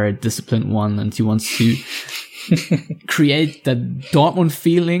is a very disciplined one, and he wants to create that Dortmund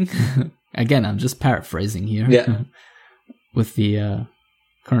feeling. Again, I'm just paraphrasing here. Yeah. With the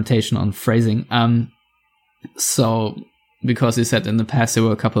connotation on phrasing. So, because he said in the past there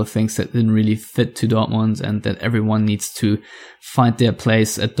were a couple of things that didn't really fit to Dortmund, and that everyone needs to find their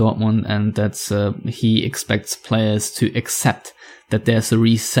place at Dortmund, and that he expects players to accept that there's a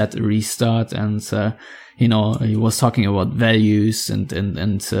reset, a restart, and he was talking about values and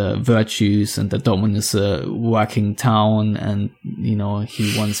virtues, and that Dortmund is a working town, and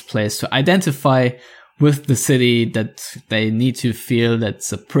he wants players to identify with the city, that they need to feel that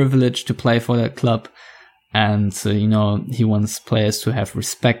it's a privilege to play for that club. And, he wants players to have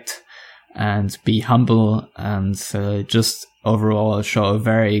respect and be humble, and just overall show a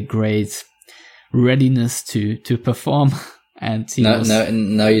very great readiness to perform. And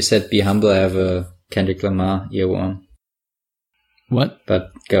now you said be humble. I have a Kendrick Lamar earworm. What?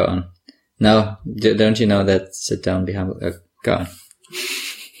 But go on. No, don't you know that sit down, be humble? Go on.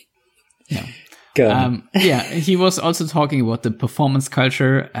 Yeah. Go on. He was also talking about the performance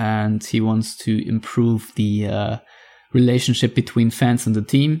culture, and he wants to improve the relationship between fans and the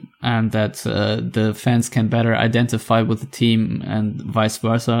team, and that the fans can better identify with the team and vice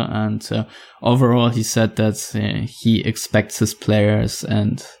versa. And overall, he said that he expects his players,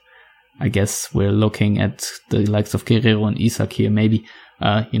 and I guess we're looking at the likes of Guerrero and Isak here, maybe,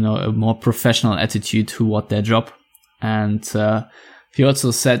 a more professional attitude toward their job. And he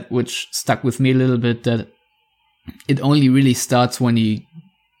also said, which stuck with me a little bit, that it only really starts when you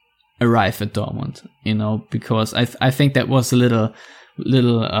arrive at Dortmund, because I think that was a little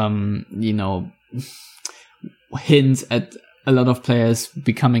hint at a lot of players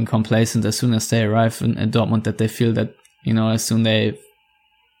becoming complacent as soon as they arrive in Dortmund, that they feel that, as soon they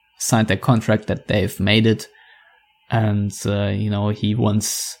signed their contract, that they've made it. And, he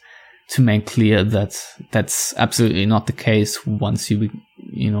wants to make clear that that's absolutely not the case once you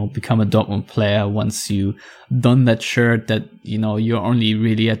become a Dortmund player. Once you don that shirt, that you're only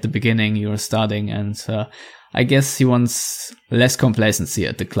really at the beginning, you're starting. And I guess he wants less complacency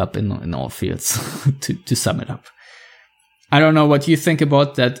at the club in all fields. to sum it up, I don't know what you think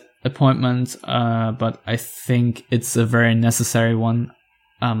about that appointment, but I think it's a very necessary one.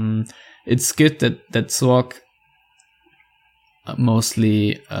 It's good that Zorc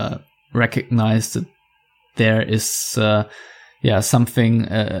mostly recognized that there is something,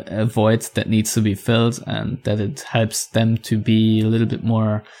 a void that needs to be filled, and that it helps them to be a little bit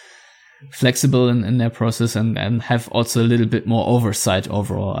more flexible in their process, and have also a little bit more oversight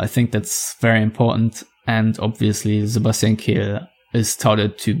overall. I think that's very important. And obviously Sebastian Kehl is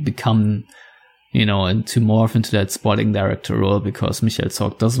touted to become, and to morph into that sporting director role, because Michael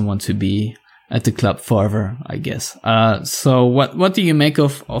Zorc doesn't want to be at the club forever, I guess. So what do you make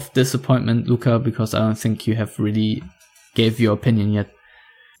of this appointment, Luca? Because I don't think you have really gave your opinion yet.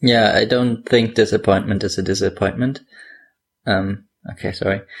 Yeah, I don't think this appointment is a disappointment. Okay,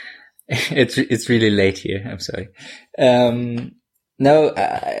 sorry. It's really late here. I'm sorry. No,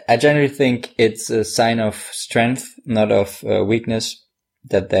 I generally think it's a sign of strength, not of weakness,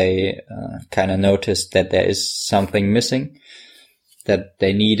 that they kind of noticed that there is something missing, that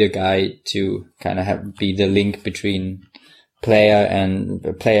they need a guy to kind of be the link between players and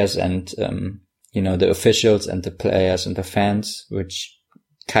the officials and the players and the fans, which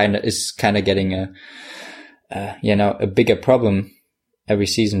is getting a bigger problem every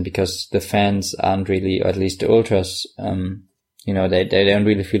season, because the fans aren't really, or at least the ultras, they don't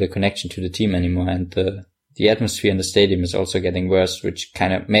really feel a connection to the team anymore, and the atmosphere in the stadium is also getting worse, which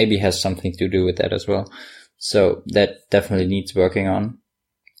kind of maybe has something to do with that as well. So that definitely needs working on.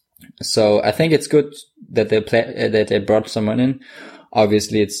 So I think it's good that they brought someone in.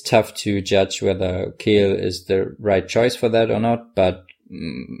 obviously it's tough to judge whether Kehl is the right choice for that or not, but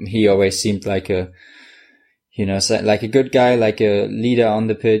he always seemed like a good guy, like a leader on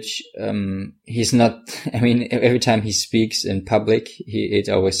the pitch. He's not, I mean, every time he speaks in public, it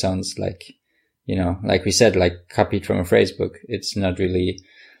always sounds like, like we said, like copied from a phrase book. It's not really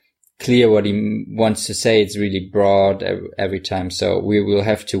clear what he wants to say. It's really broad every time. So we will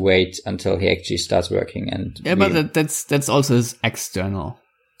have to wait until he actually starts working. And but that's also his external.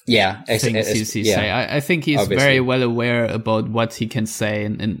 Yeah, things he say. I think he's obviously very well aware about what he can say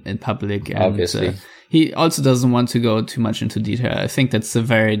in public. And, obviously. He also doesn't want to go too much into detail. I think that's a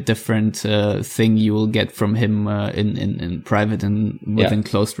very different thing you will get from him in private and within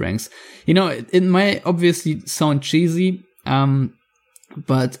closed ranks. It might obviously sound cheesy,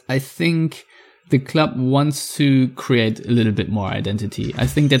 but I think the club wants to create a little bit more identity. I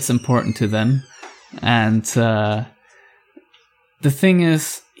think that's important to them. And the thing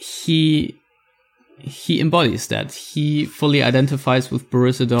is, he embodies that. He fully identifies with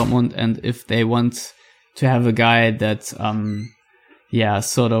Borussia Dortmund, and if they want to have a guy that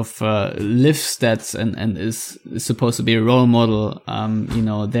sort of lives that and is supposed to be a role model,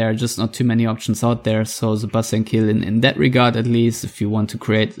 there are just not too many options out there. So Sebastian Kehl, in that regard at least, if you want to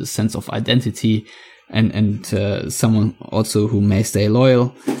create a sense of identity and someone also who may stay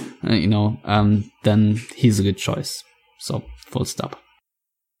loyal, then he's a good choice. So full stop.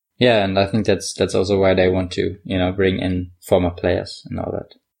 Yeah, and I think that's also why they want to, bring in former players and all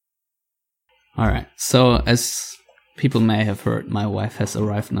that. All right. So as people may have heard, my wife has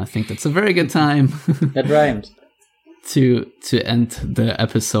arrived, and I think that's a very good time. That rhymed. to end the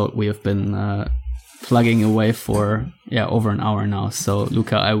episode. We have been plugging away for over an hour now. So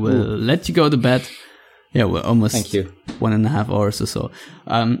Luca, I will let you go to bed. Yeah, we're almost Thank you. 1.5 hours or so.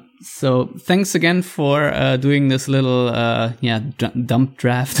 So thanks again for doing this little dump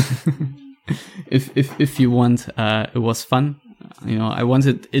draft. if you want, it was fun. I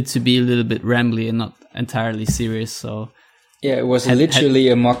wanted it to be a little bit rambly and not entirely serious. So yeah, it was literally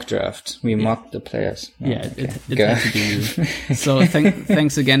a mock draft. We mocked the players. It had to be. So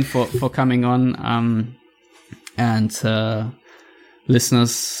thanks again for coming on. And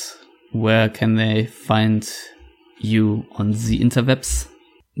listeners, where can they find you on the interwebs?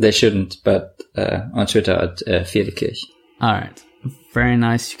 They shouldn't, but on Twitter at Viertekirch. All right. Very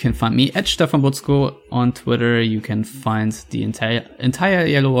nice. You can find me at Stefan Butzko on Twitter. You can find the entire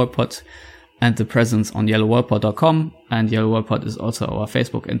Yellow Wall Pod and the presence on yellowwallpod.com. And Yellow Wall Pod is also our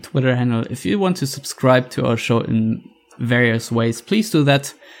Facebook and Twitter handle. If you want to subscribe to our show in various ways, please do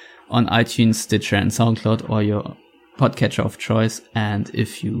that on iTunes, Stitcher, and SoundCloud, or your podcatcher of choice. And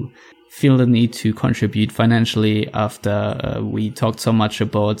if you feel the need to contribute financially after we talked so much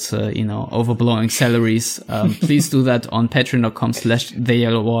about overblowing salaries, please do that on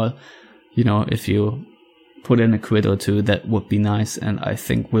patreon.com/theyellowwall. If you put in a quid or two, that would be nice. And I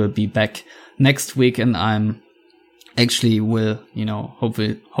think we'll be back next week, and I'm actually will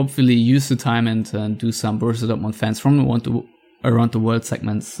hopefully use the time and do some Borussia Dortmund fans from around the world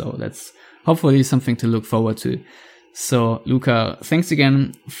segments. So that's hopefully something to look forward to. So, Luca, thanks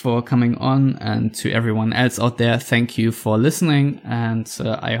again for coming on, and to everyone else out there, thank you for listening, and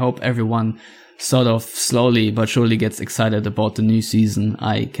I hope everyone sort of slowly but surely gets excited about the new season.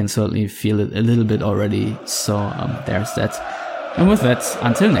 I can certainly feel it a little bit already, so there's that. And with that,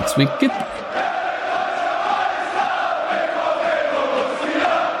 until next week, goodbye.